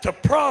got to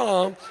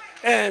prom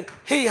and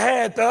he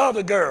had the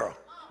other girl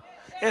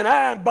and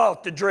I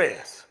bought the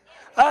dress.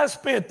 I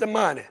spent the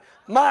money,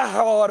 my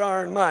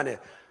hard-earned money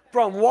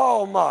from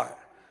Walmart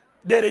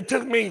that it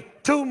took me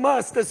 2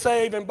 months to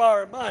save and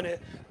borrow money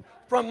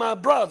from my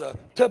brother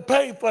to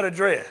pay for the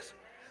dress.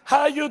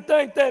 How you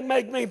think that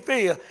make me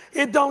feel?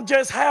 It don't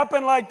just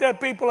happen like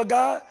that, people of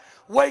God.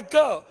 Wake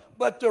up.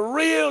 But the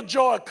real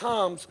joy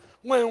comes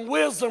when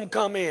wisdom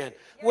come in,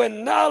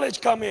 when knowledge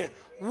come in.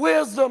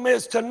 Wisdom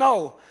is to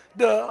know.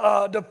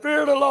 The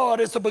fear of the Lord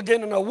is the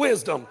beginning of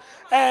wisdom.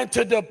 And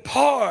to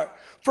depart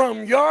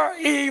from your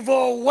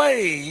evil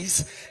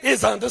ways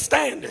is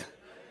understanding.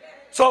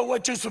 So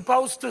what you're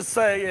supposed to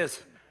say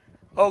is,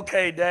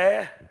 okay,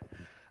 Dad,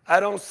 I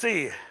don't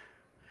see it,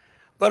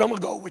 but I'm going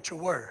to go with your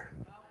word.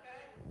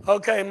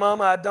 Okay,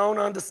 Mama, I don't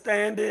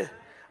understand it.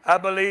 I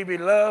believe he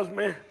loves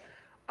me.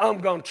 I'm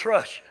going to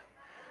trust you.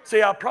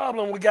 See, our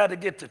problem, we got to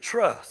get to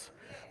trust.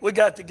 We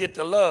got to get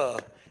to love.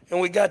 And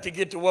we got to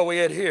get to where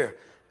we're at here.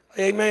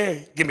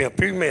 Amen. Give me a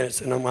few minutes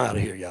and I'm out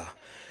of here,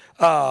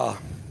 y'all.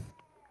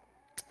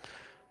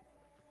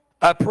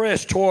 I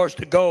press towards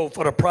the goal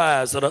for the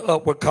prize of the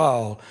upward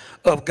call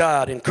of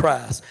God in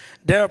Christ.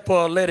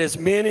 Therefore, let as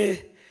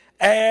many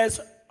as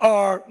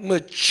are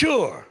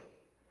mature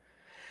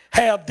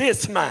have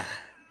this mind.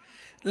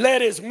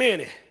 Let as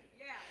many.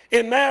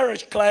 In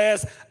marriage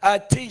class, I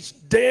teach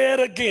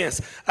dead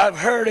against. I've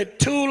heard it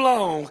too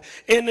long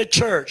in the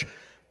church.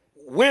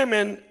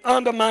 Women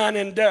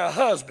undermining their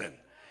husband.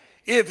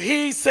 If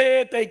he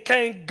said they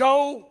can't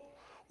go,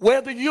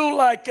 whether you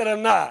like it or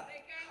not,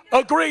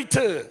 agree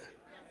to it.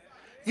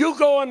 You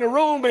go in the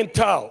room and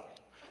talk.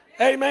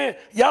 Amen.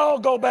 Y'all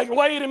go back.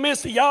 Wait a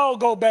minute. Y'all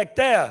go back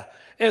there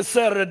and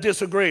settle the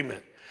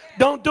disagreement.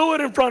 Don't do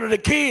it in front of the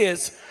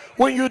kids.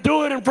 When you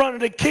do it in front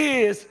of the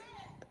kids,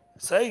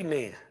 say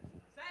amen.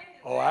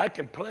 Oh, I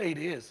can play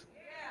this.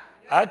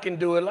 I can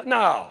do it.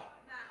 No.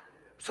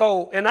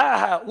 So in our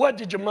house, what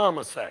did your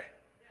mama say?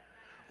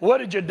 What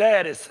did your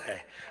daddy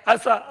say? I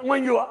said,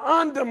 when you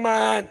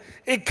undermine,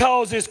 it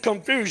causes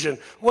confusion.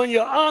 When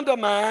you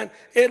undermine,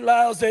 it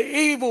allows the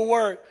evil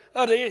work.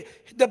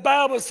 The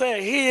Bible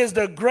says he is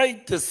the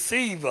great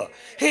deceiver.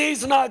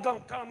 He's not going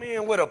to come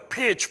in with a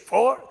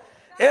pitchfork.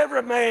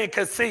 Every man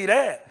can see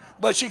that.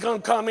 But she's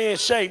going to come in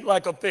shaped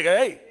like a figure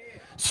 8,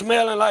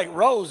 smelling like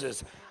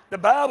roses. The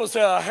Bible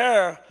says her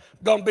hair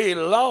going to be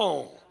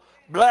long,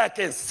 black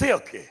and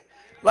silky,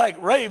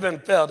 like raven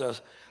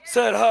feathers.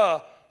 Said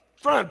her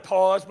front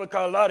parts,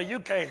 because a lot of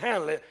you can't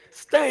handle it,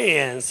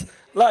 stands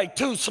like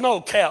 2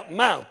 snow-capped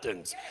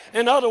mountains.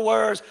 In other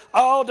words,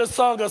 all the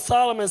Song of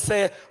Solomon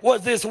said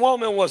was this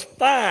woman was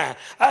fine.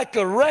 I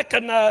could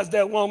recognize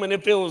that woman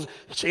if it was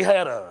she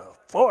had a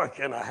fork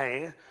in her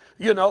hand,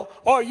 you know,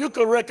 or you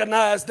could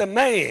recognize the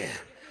man.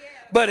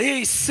 But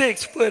he's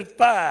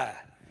 6'5",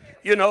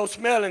 you know,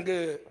 smelling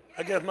good.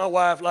 I guess my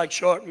wife likes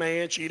short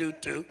man. She do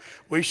too.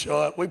 We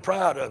short. We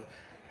proud of it.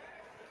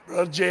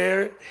 Brother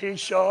Jerry, he's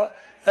short.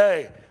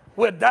 Hey,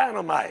 we're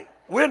dynamite.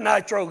 We're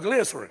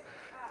nitroglycerin.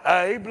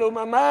 He blew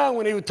my mind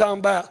when he was talking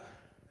about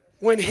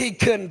when he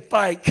couldn't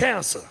fight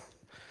cancer.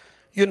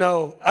 You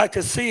know, I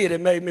could see it.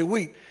 It made me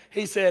weep.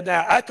 He said,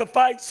 now, I could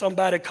fight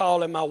somebody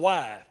calling my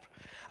wife.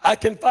 I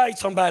can fight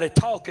somebody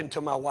talking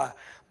to my wife.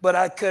 But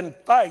I couldn't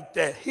fight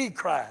that. He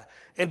cried.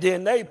 And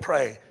then they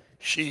prayed.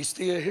 She's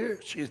still here.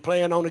 She's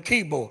playing on the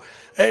keyboard.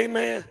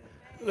 Amen.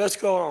 Let's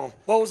go on.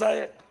 What was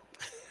I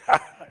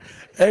at?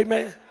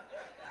 Amen.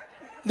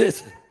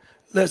 Listen,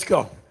 let's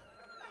go.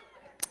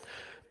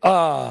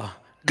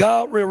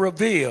 God will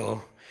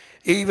reveal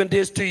even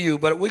this to you,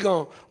 but we're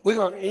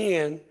gonna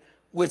end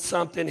with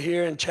something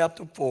here in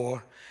chapter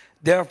 4.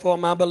 Therefore,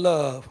 my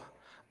beloved,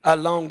 I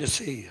long to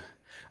see you.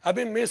 I've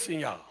been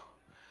missing y'all.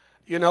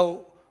 You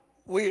know,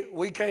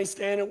 we can't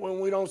stand it when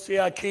we don't see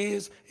our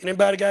kids.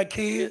 Anybody got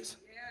kids?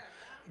 Yeah.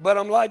 But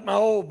I'm like my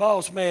old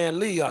boss man,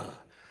 Leon,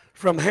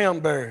 from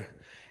Hamburg.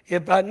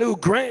 If I knew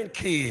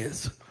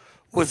grandkids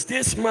was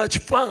this much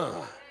fun,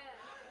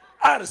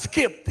 I'd have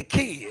skipped the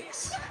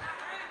kids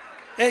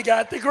and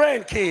got the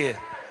grandkid.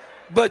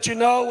 But you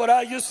know what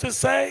I used to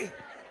say?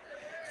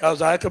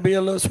 I could be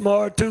a little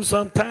smart too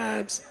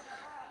sometimes.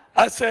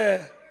 I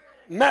said,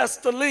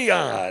 Master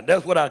Leon,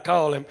 that's what I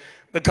call him,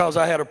 because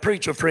I had a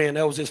preacher friend,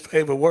 that was his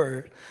favorite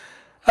word.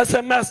 I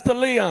said, Master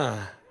Leon,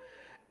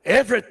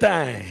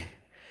 everything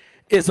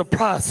is a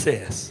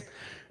process.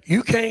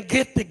 You can't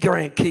get the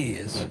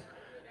grandkids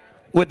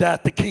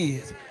without the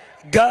kids.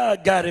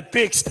 God got it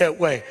fixed that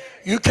way.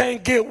 You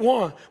can't get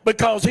one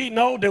because he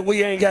know that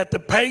we ain't got the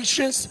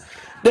patience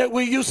that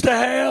we used to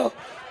have.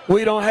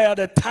 We don't have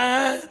the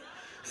time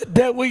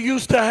that we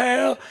used to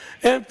have.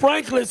 And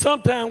frankly,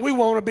 sometimes we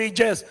want to be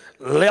just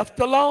left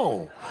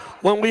alone.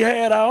 When we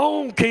had our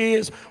own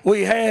kids,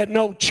 we had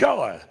no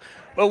choice.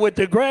 But with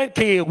the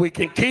grandkids, we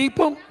can keep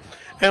them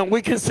and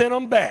we can send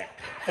them back.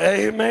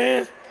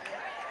 Amen.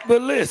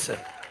 But listen,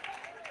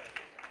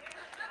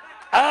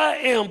 I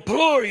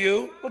implore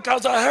you,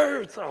 because I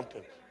heard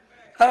something.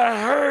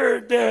 I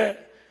heard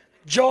that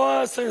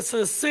Joyce and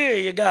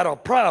Cecilia got a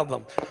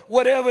problem.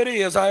 Whatever it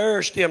is, I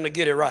urged them to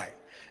get it right.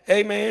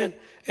 Amen.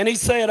 And he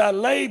said, I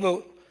labor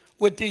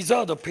with these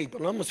other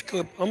people. I'm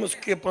gonna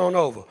skip on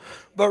over.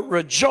 But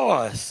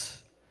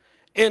rejoice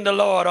in the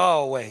Lord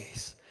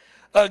always.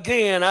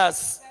 Again, I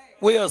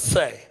will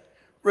say,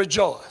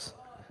 rejoice.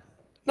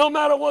 No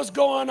matter what's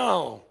going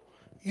on,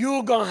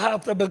 you're going to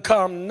have to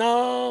become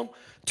numb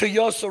to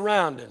your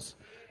surroundings.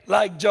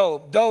 Like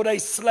Job, though they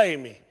slay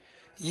me,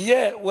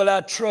 yet will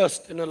I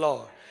trust in the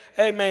Lord.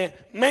 Amen.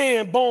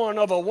 Man born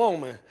of a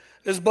woman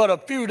is but a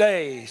few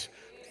days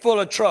full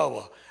of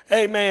trouble.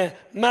 Amen.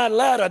 My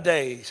latter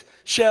days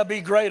shall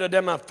be greater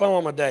than my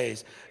former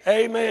days.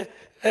 Amen.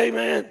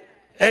 Amen.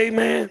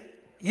 Amen.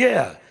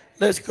 Yeah,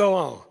 let's go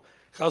on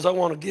because I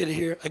want to get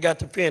here. I got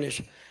to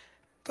finish.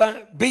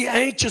 Be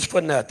anxious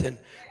for nothing,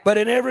 but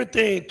in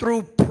everything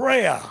through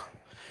prayer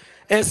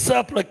and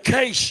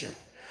supplication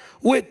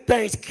with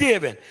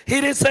thanksgiving.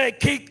 He didn't say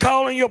keep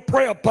calling your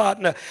prayer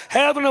partner,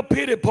 having a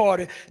pity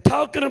party,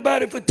 talking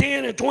about it for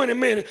 10 and 20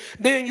 minutes,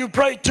 then you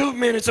pray 2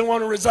 minutes and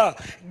want to resolve.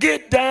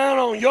 Get down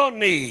on your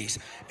knees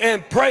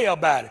and pray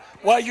about it.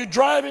 While you're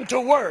driving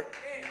to work,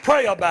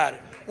 pray about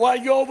it. While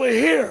you're over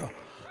here,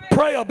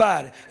 pray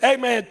about it.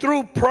 Amen.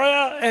 Through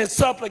prayer and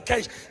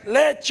supplication,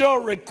 let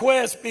your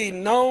request be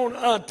known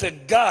unto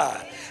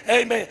God.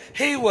 Amen.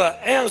 He will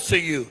answer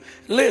you.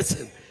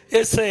 Listen,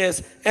 it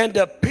says, and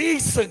the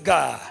peace of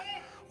God,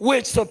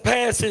 which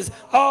surpasses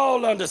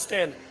all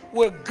understanding,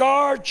 will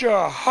guard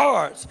your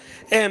hearts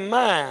and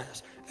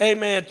minds.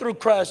 Amen. Through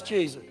Christ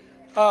Jesus.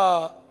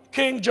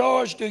 King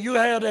George, do you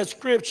have that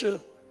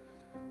scripture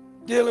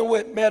dealing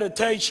with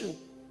meditation,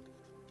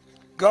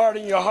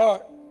 guarding your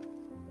heart?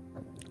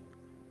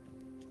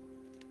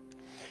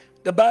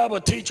 The Bible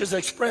teaches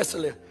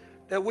expressly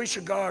that we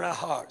should guard our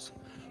hearts.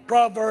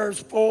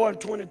 Proverbs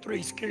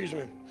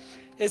 4:23,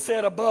 It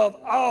said, above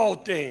all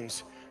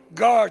things,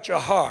 guard your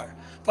heart,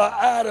 for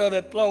out of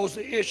it flows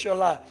the issue of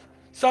life.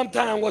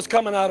 Sometimes what's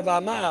coming out of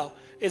our mouth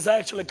is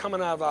actually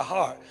coming out of our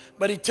heart.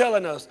 But he's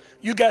telling us,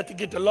 you got to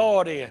get the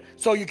Lord in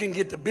so you can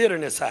get the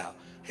bitterness out.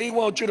 He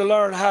wants you to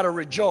learn how to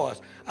rejoice.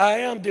 I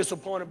am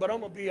disappointed, but I'm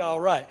going to be all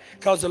right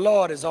because the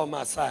Lord is on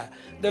my side.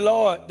 The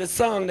Lord, the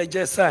song they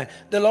just sang,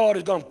 the Lord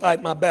is going to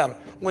fight my battle.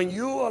 When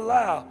you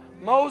allow,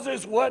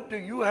 Moses, what do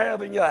you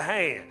have in your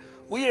hand?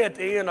 We at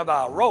the end of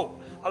our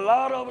rope. A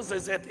lot of us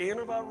is at the end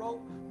of our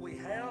rope. We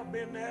have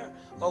been there,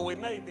 or we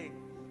may be.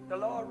 The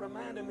Lord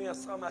reminded me of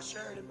something. I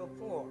shared it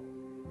before.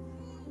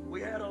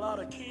 We had a lot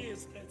of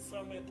kids that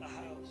some at the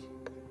house.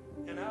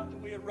 And after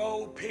we had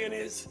rolled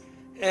pennies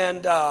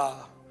and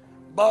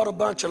bought a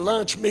bunch of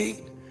lunch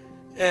meat,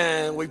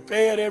 and we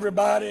fed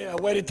everybody. I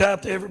waited till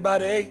after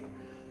everybody ate.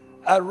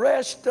 I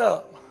rested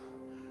up,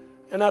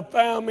 and I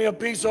found me a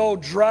piece of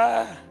old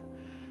dry,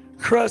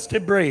 crusty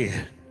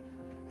bread.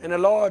 And the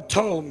Lord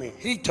told me,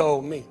 he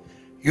told me,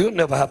 you'll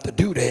never have to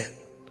do that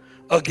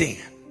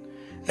again.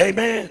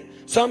 Amen.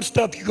 Some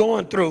stuff you're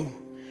going through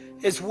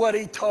is what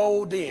he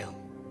told them.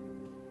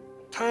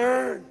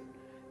 Turn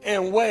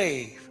and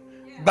wave.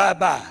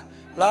 Bye-bye.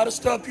 A lot of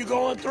stuff you're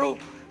going through,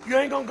 you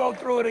ain't going to go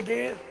through it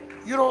again.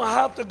 You don't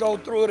have to go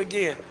through it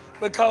again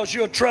because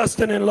you're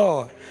trusting in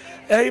Lord.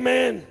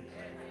 Amen.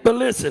 But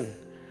listen,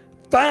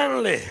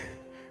 finally,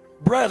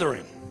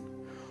 brethren,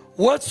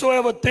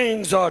 whatsoever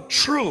things are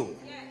true,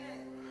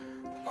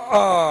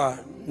 are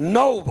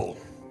noble,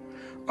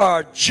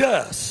 are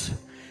just,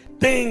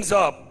 things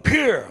are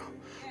pure,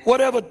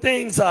 whatever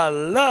things are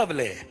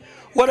lovely,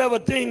 whatever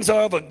things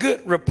are of a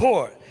good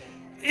report,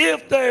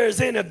 if there is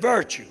any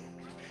virtue,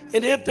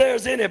 and if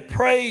there's any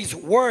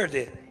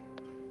praiseworthy,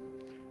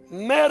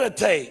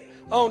 meditate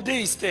on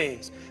these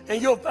things. And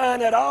you'll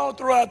find that all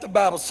throughout the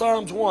Bible.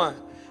 Psalms 1.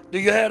 Do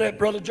you have that,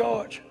 Brother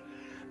George?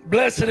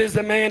 Blessed is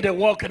the man that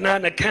walketh not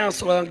in the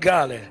counsel of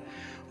ungodly,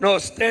 nor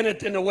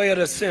standeth in the way of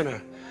the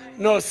sinner,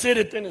 nor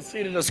sitteth in the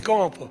seat of the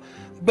scornful.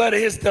 But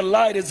his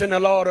delight is in the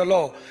law of the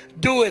Lord.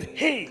 Doeth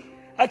he.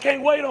 I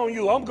can't wait on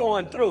you. I'm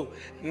going through.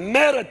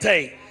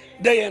 Meditate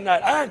day and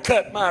night. I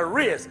cut my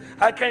wrist.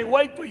 I can't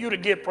wait for you to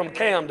get from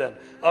Camden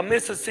or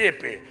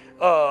Mississippi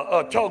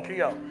or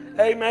Tokyo.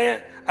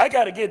 Amen. I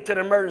got to get to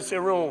the emergency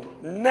room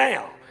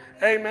now.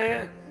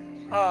 Amen.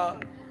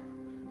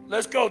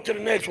 Let's go to the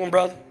next one,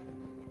 brother.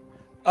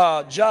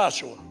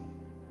 Joshua.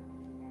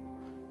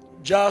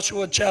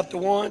 Joshua chapter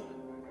 1.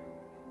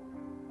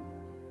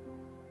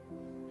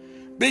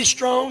 Be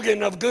strong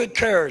and of good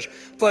courage,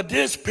 for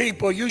this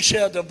people you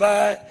shall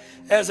divide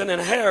as an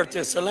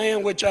inheritance, the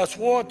land which I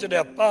swore to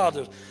their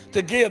fathers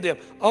to give them.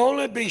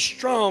 Only be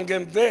strong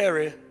and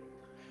very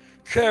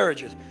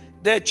courageous,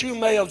 that you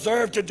may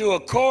observe to do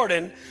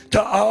according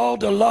to all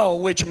the law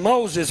which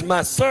Moses,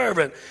 my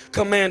servant,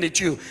 commanded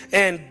you.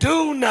 And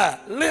do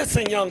not,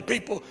 listen, young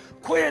people,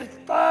 quit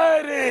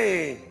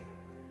fighting.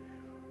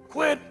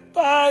 Quit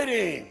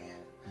fighting.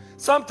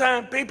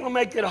 Sometimes people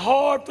make it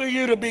hard for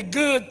you to be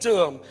good to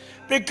them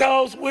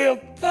because we're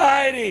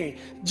fighting.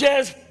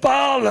 Just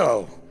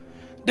follow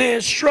the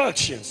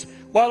instructions.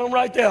 While I'm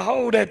right there,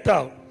 hold that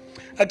thought.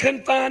 I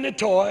couldn't find the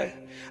toy.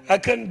 I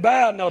couldn't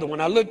buy another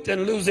one. I looked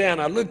in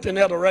Louisiana. I looked in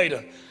El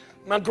Dorado.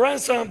 My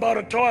grandson bought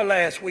a toy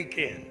last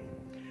weekend.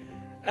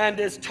 And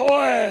this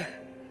toy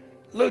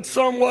looked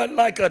somewhat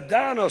like a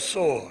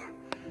dinosaur.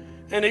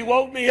 And he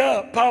woke me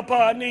up. Papa,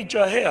 I need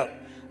your help.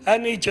 I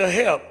need your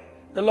help.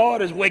 The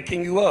Lord is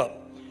waking you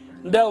up.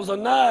 And there was a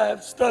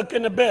knife stuck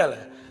in the belly.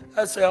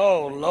 I said,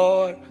 oh,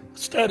 Lord,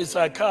 Study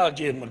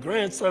psychology. Is my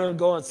grandson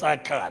going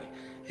psychotic?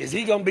 Is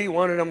he going to be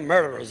one of them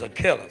murderers or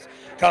killers?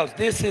 Because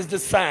this is the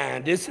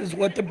sign. This is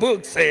what the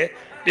book said.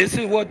 This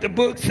is what the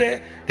book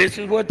said. This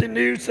is what the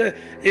news said.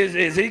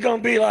 Is he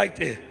going to be like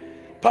this?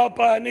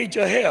 Papa, I need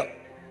your help.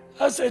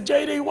 I said,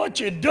 JD, what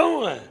you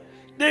doing?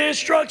 The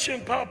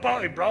instruction,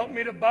 Papa. He brought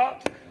me the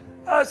box.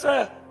 I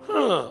said,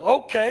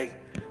 okay.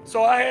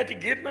 So I had to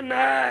get my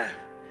knife,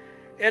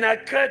 and I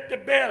cut the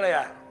belly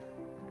out.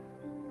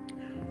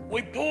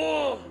 We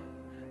pulled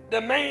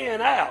the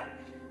man out.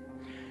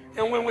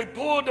 And when we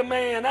pulled the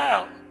man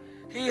out,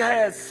 he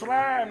had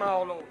slime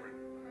all over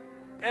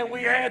him. And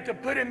we had to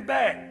put him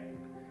back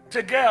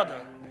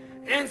together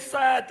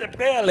inside the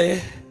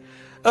belly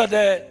of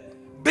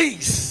that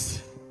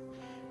beast.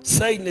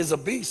 Satan is a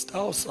beast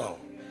also.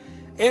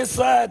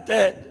 Inside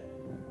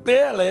that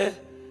belly,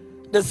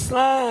 the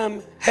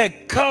slime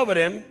had covered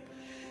him,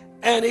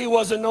 and he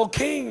wasn't no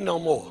king no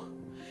more.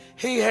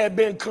 He had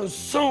been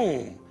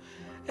consumed.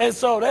 And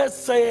so that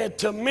said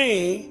to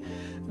me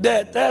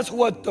that that's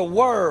what the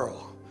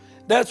world,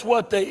 that's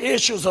what the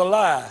issues of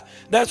life,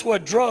 that's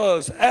what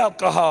drugs,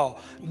 alcohol,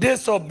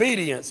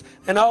 disobedience,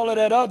 and all of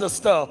that other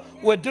stuff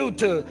would do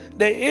to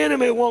the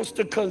enemy. Wants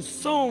to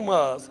consume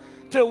us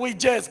till we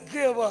just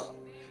give up.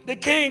 The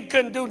king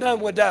couldn't do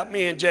nothing without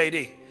me and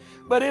JD.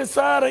 But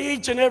inside of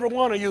each and every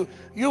one of you,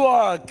 you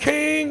are a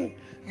king,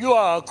 you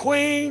are a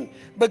queen,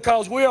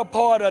 because we're a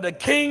part of the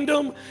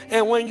kingdom.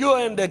 And when you're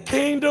in the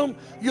kingdom,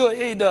 you're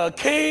either a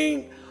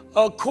king,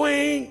 a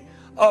queen,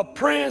 a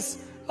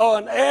prince, or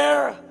an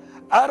heir.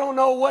 I don't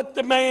know what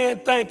the man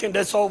thinking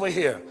that's over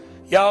here.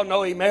 Y'all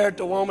know he married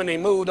the woman, he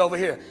moved over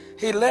here.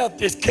 He left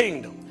his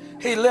kingdom.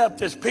 He left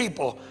his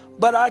people.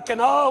 But I can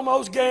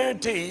almost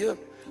guarantee you,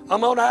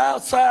 I'm on the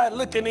outside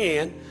looking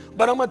in,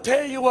 but I'm going to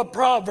tell you what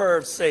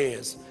Proverbs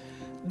says.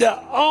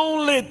 The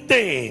only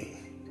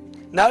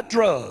thing, not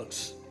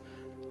drugs,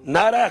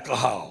 not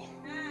alcohol,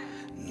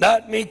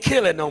 not me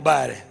killing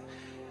nobody,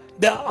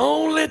 the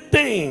only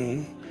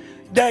thing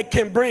that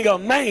can bring a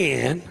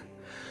man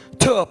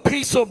to a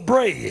piece of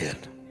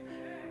bread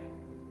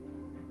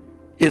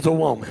is a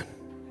woman.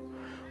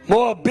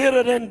 More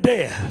bitter than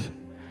death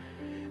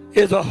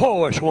is a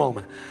whorish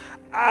woman.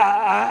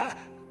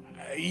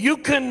 You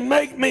couldn't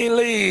make me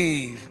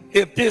leave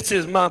if this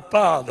is my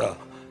father,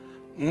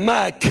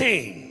 my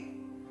king.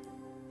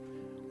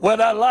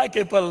 Whether I like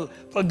it,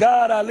 for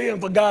God I live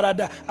and for God I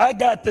die. I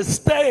got to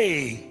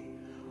stay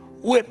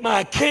with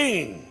my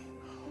king.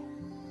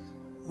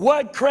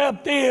 What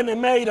crept in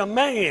and made a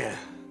man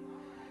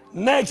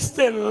next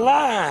in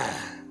line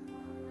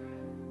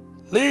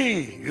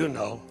leave, you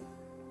know.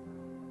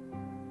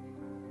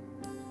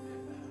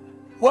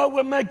 What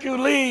would make you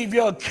leave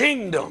your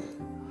kingdom?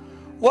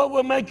 What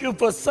would make you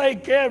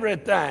forsake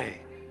everything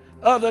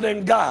other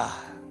than God?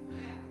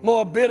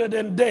 More bitter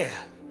than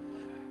death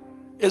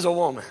is a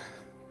woman.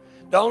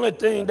 The only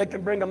thing that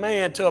can bring a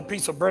man to a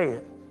piece of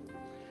bread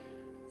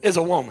is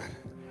a woman.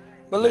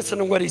 But listen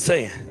to what he's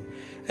saying.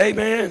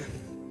 Amen.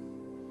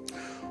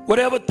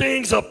 Whatever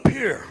things are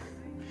pure,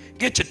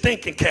 get your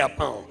thinking cap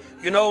on.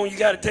 You know, when you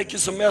got to take your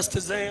semester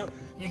exam,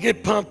 you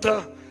get pumped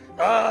up.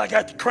 Oh, I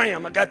got to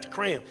cram.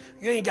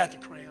 You ain't got to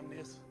cram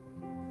this.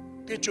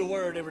 Get your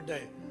word every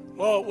day.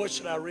 Lord, what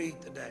should I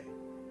read today?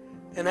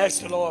 And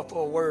ask the Lord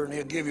for a word, and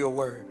he'll give you a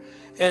word.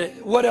 And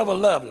whatever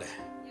lovely,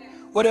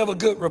 whatever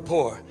good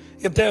report,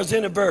 if there's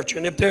any virtue,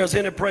 and if there's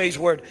any praise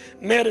word,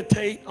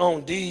 meditate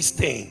on these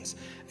things.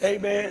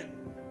 Amen.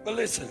 But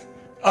listen,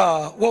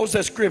 what was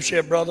that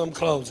scripture, brother? I'm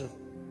closing.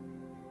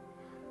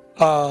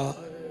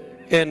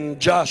 In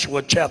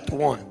Joshua chapter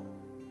 1.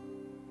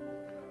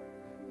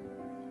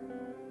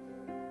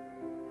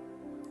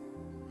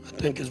 I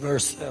think it's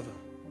verse 7.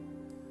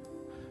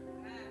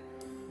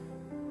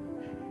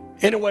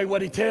 Anyway,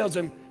 what he tells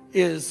him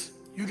is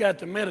you got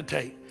to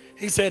meditate.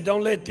 He said,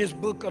 don't let this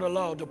book of the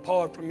law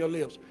depart from your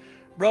lips.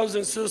 Brothers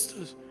and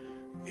sisters,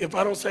 if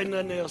I don't say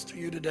nothing else to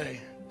you today,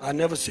 I'll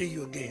never see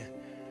you again.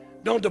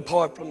 Don't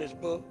depart from this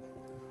book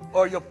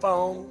or your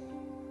phone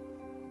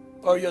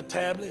or your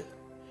tablet.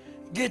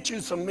 Get you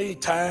some me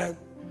time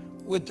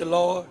with the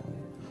Lord.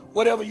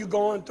 Whatever you're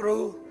going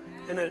through,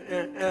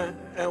 and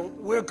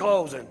we're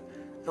closing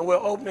and we're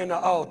opening the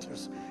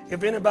altars.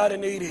 If anybody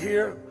need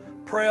here,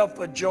 prayer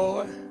for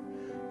joy,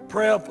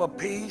 prayer for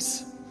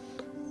peace,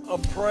 a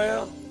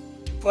prayer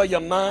for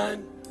your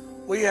mind.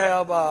 We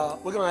have,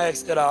 we're going to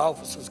ask that our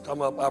officers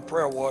come up, our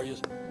prayer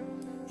warriors.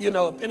 You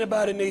know, if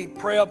anybody need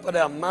prayer for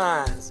their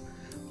minds,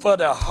 for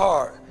their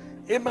heart,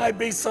 it might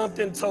be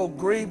something so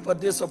grief or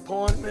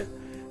disappointment,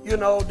 you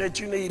know, that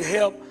you need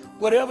help.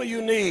 Whatever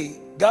you need,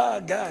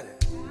 God got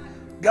it.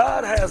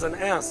 God has an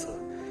answer,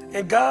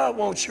 and God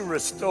wants you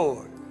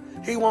restored.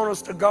 He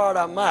wants us to guard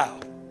our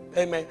mouth,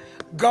 amen,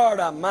 guard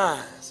our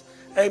minds,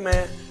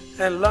 amen,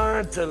 and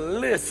learn to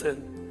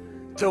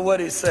listen to what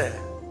he said.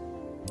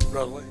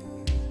 Brother,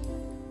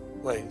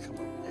 wait, come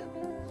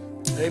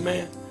on. Yeah.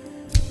 Amen.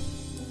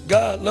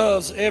 God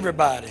loves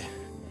everybody.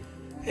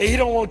 He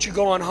don't want you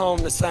going home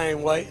the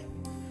same way.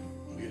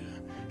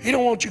 He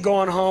don't want you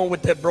going home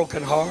with that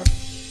broken heart.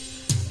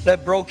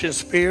 that broken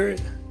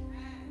spirit,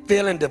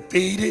 feeling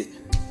defeated,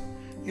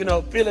 you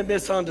know, feeling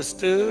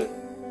misunderstood.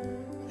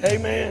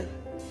 Amen.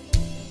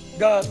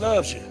 God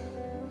loves you.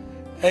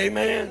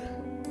 Amen.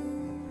 Amen.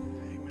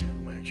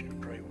 I'm asking you to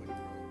pray with me.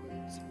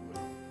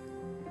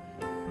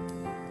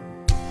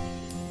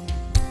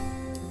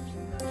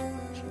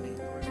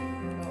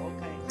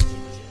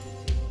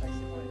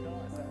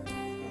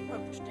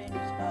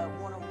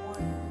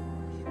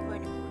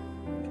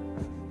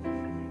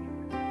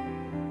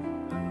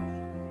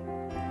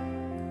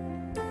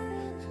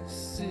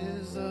 This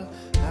is a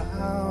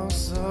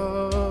house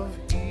of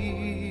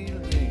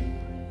healing.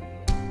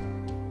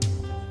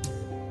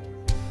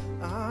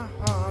 Our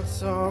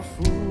hearts are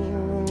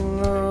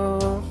full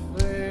of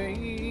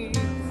faith.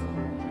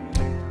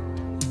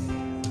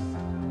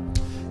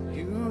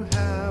 You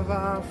have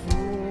our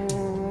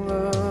full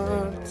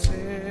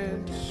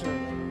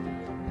attention.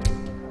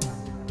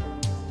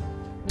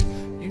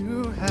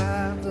 You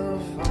have the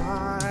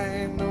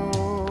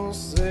final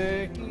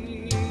say.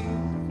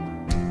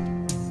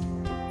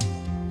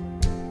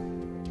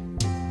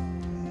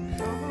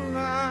 Come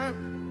alive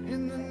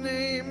in the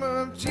name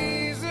of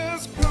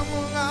Jesus. Come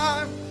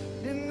alive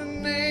in the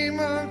name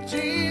of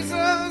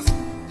Jesus.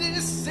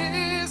 This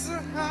is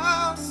a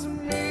house of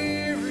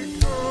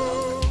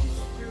miracles.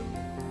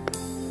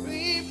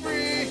 We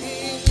bring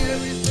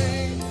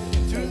everything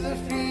to the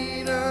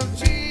feet of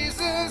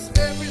Jesus.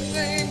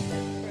 Everything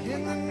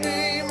in the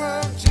name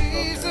of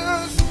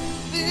Jesus.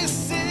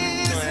 This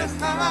is a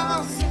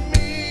house of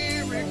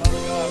miracles.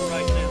 Father God,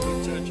 right now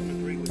we touch and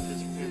agree with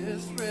this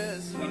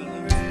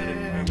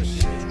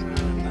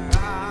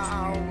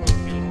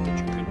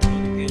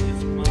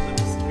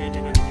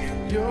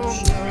Your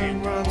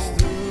blood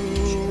runs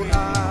through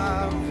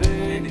our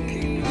veins.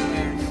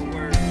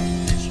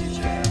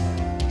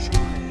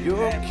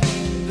 Your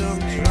kingdom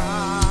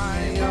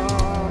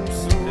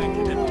triumphs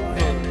over.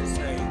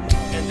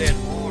 And that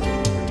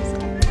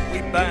order,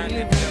 we bind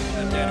it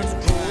up that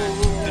is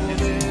trying to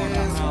destroy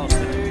the house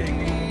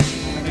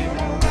and the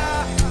kingdom.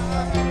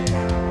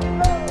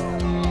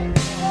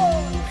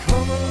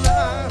 Come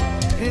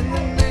alive in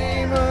the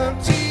name of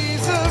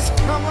Jesus.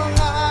 Come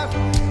alive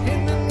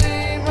in the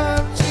name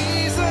of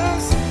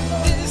Jesus.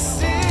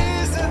 This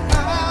is a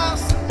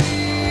house of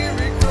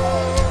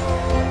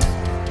miracles.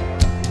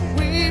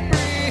 We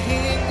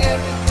bring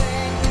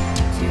everything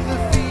to the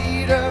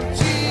feet of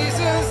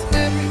Jesus.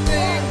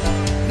 Everything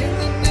in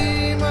the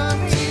name of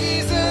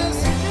Jesus.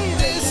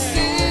 This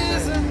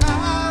is a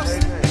house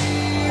of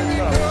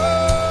miracles.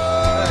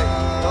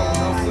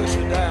 Don't push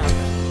it down.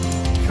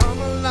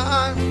 Come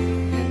alive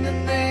in the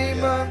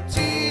name of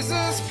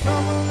Jesus.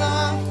 Come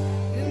alive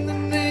in the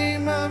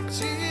name of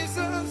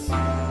Jesus.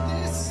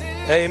 This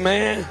is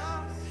Amen.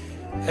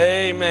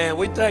 Amen.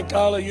 We thank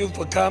all of you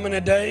for coming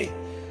today.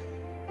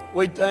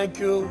 We thank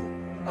you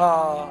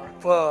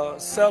for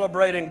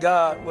celebrating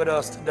God with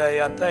us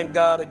today. I thank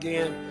God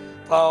again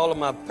for all of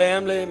my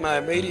family, my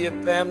immediate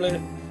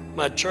family,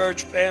 my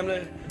church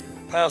family,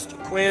 Pastor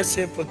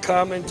Quincy for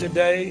coming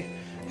today.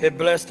 It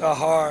blessed our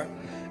heart.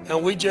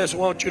 And we just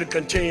want you to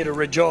continue to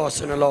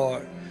rejoice in the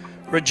Lord.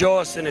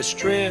 Rejoice in His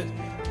strength,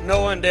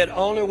 knowing that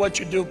only what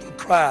you do for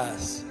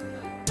Christ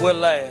will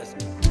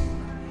last.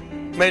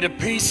 May the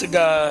peace of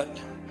God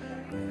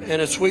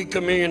and the sweet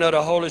communion of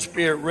the Holy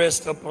Spirit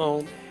rest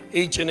upon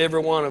each and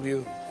every one of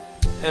you.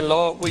 And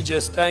Lord, we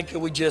just thank you.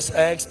 We just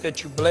ask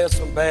that you bless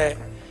them back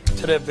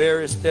to their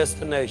various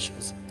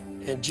destinations.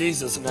 In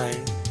Jesus'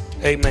 name,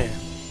 amen.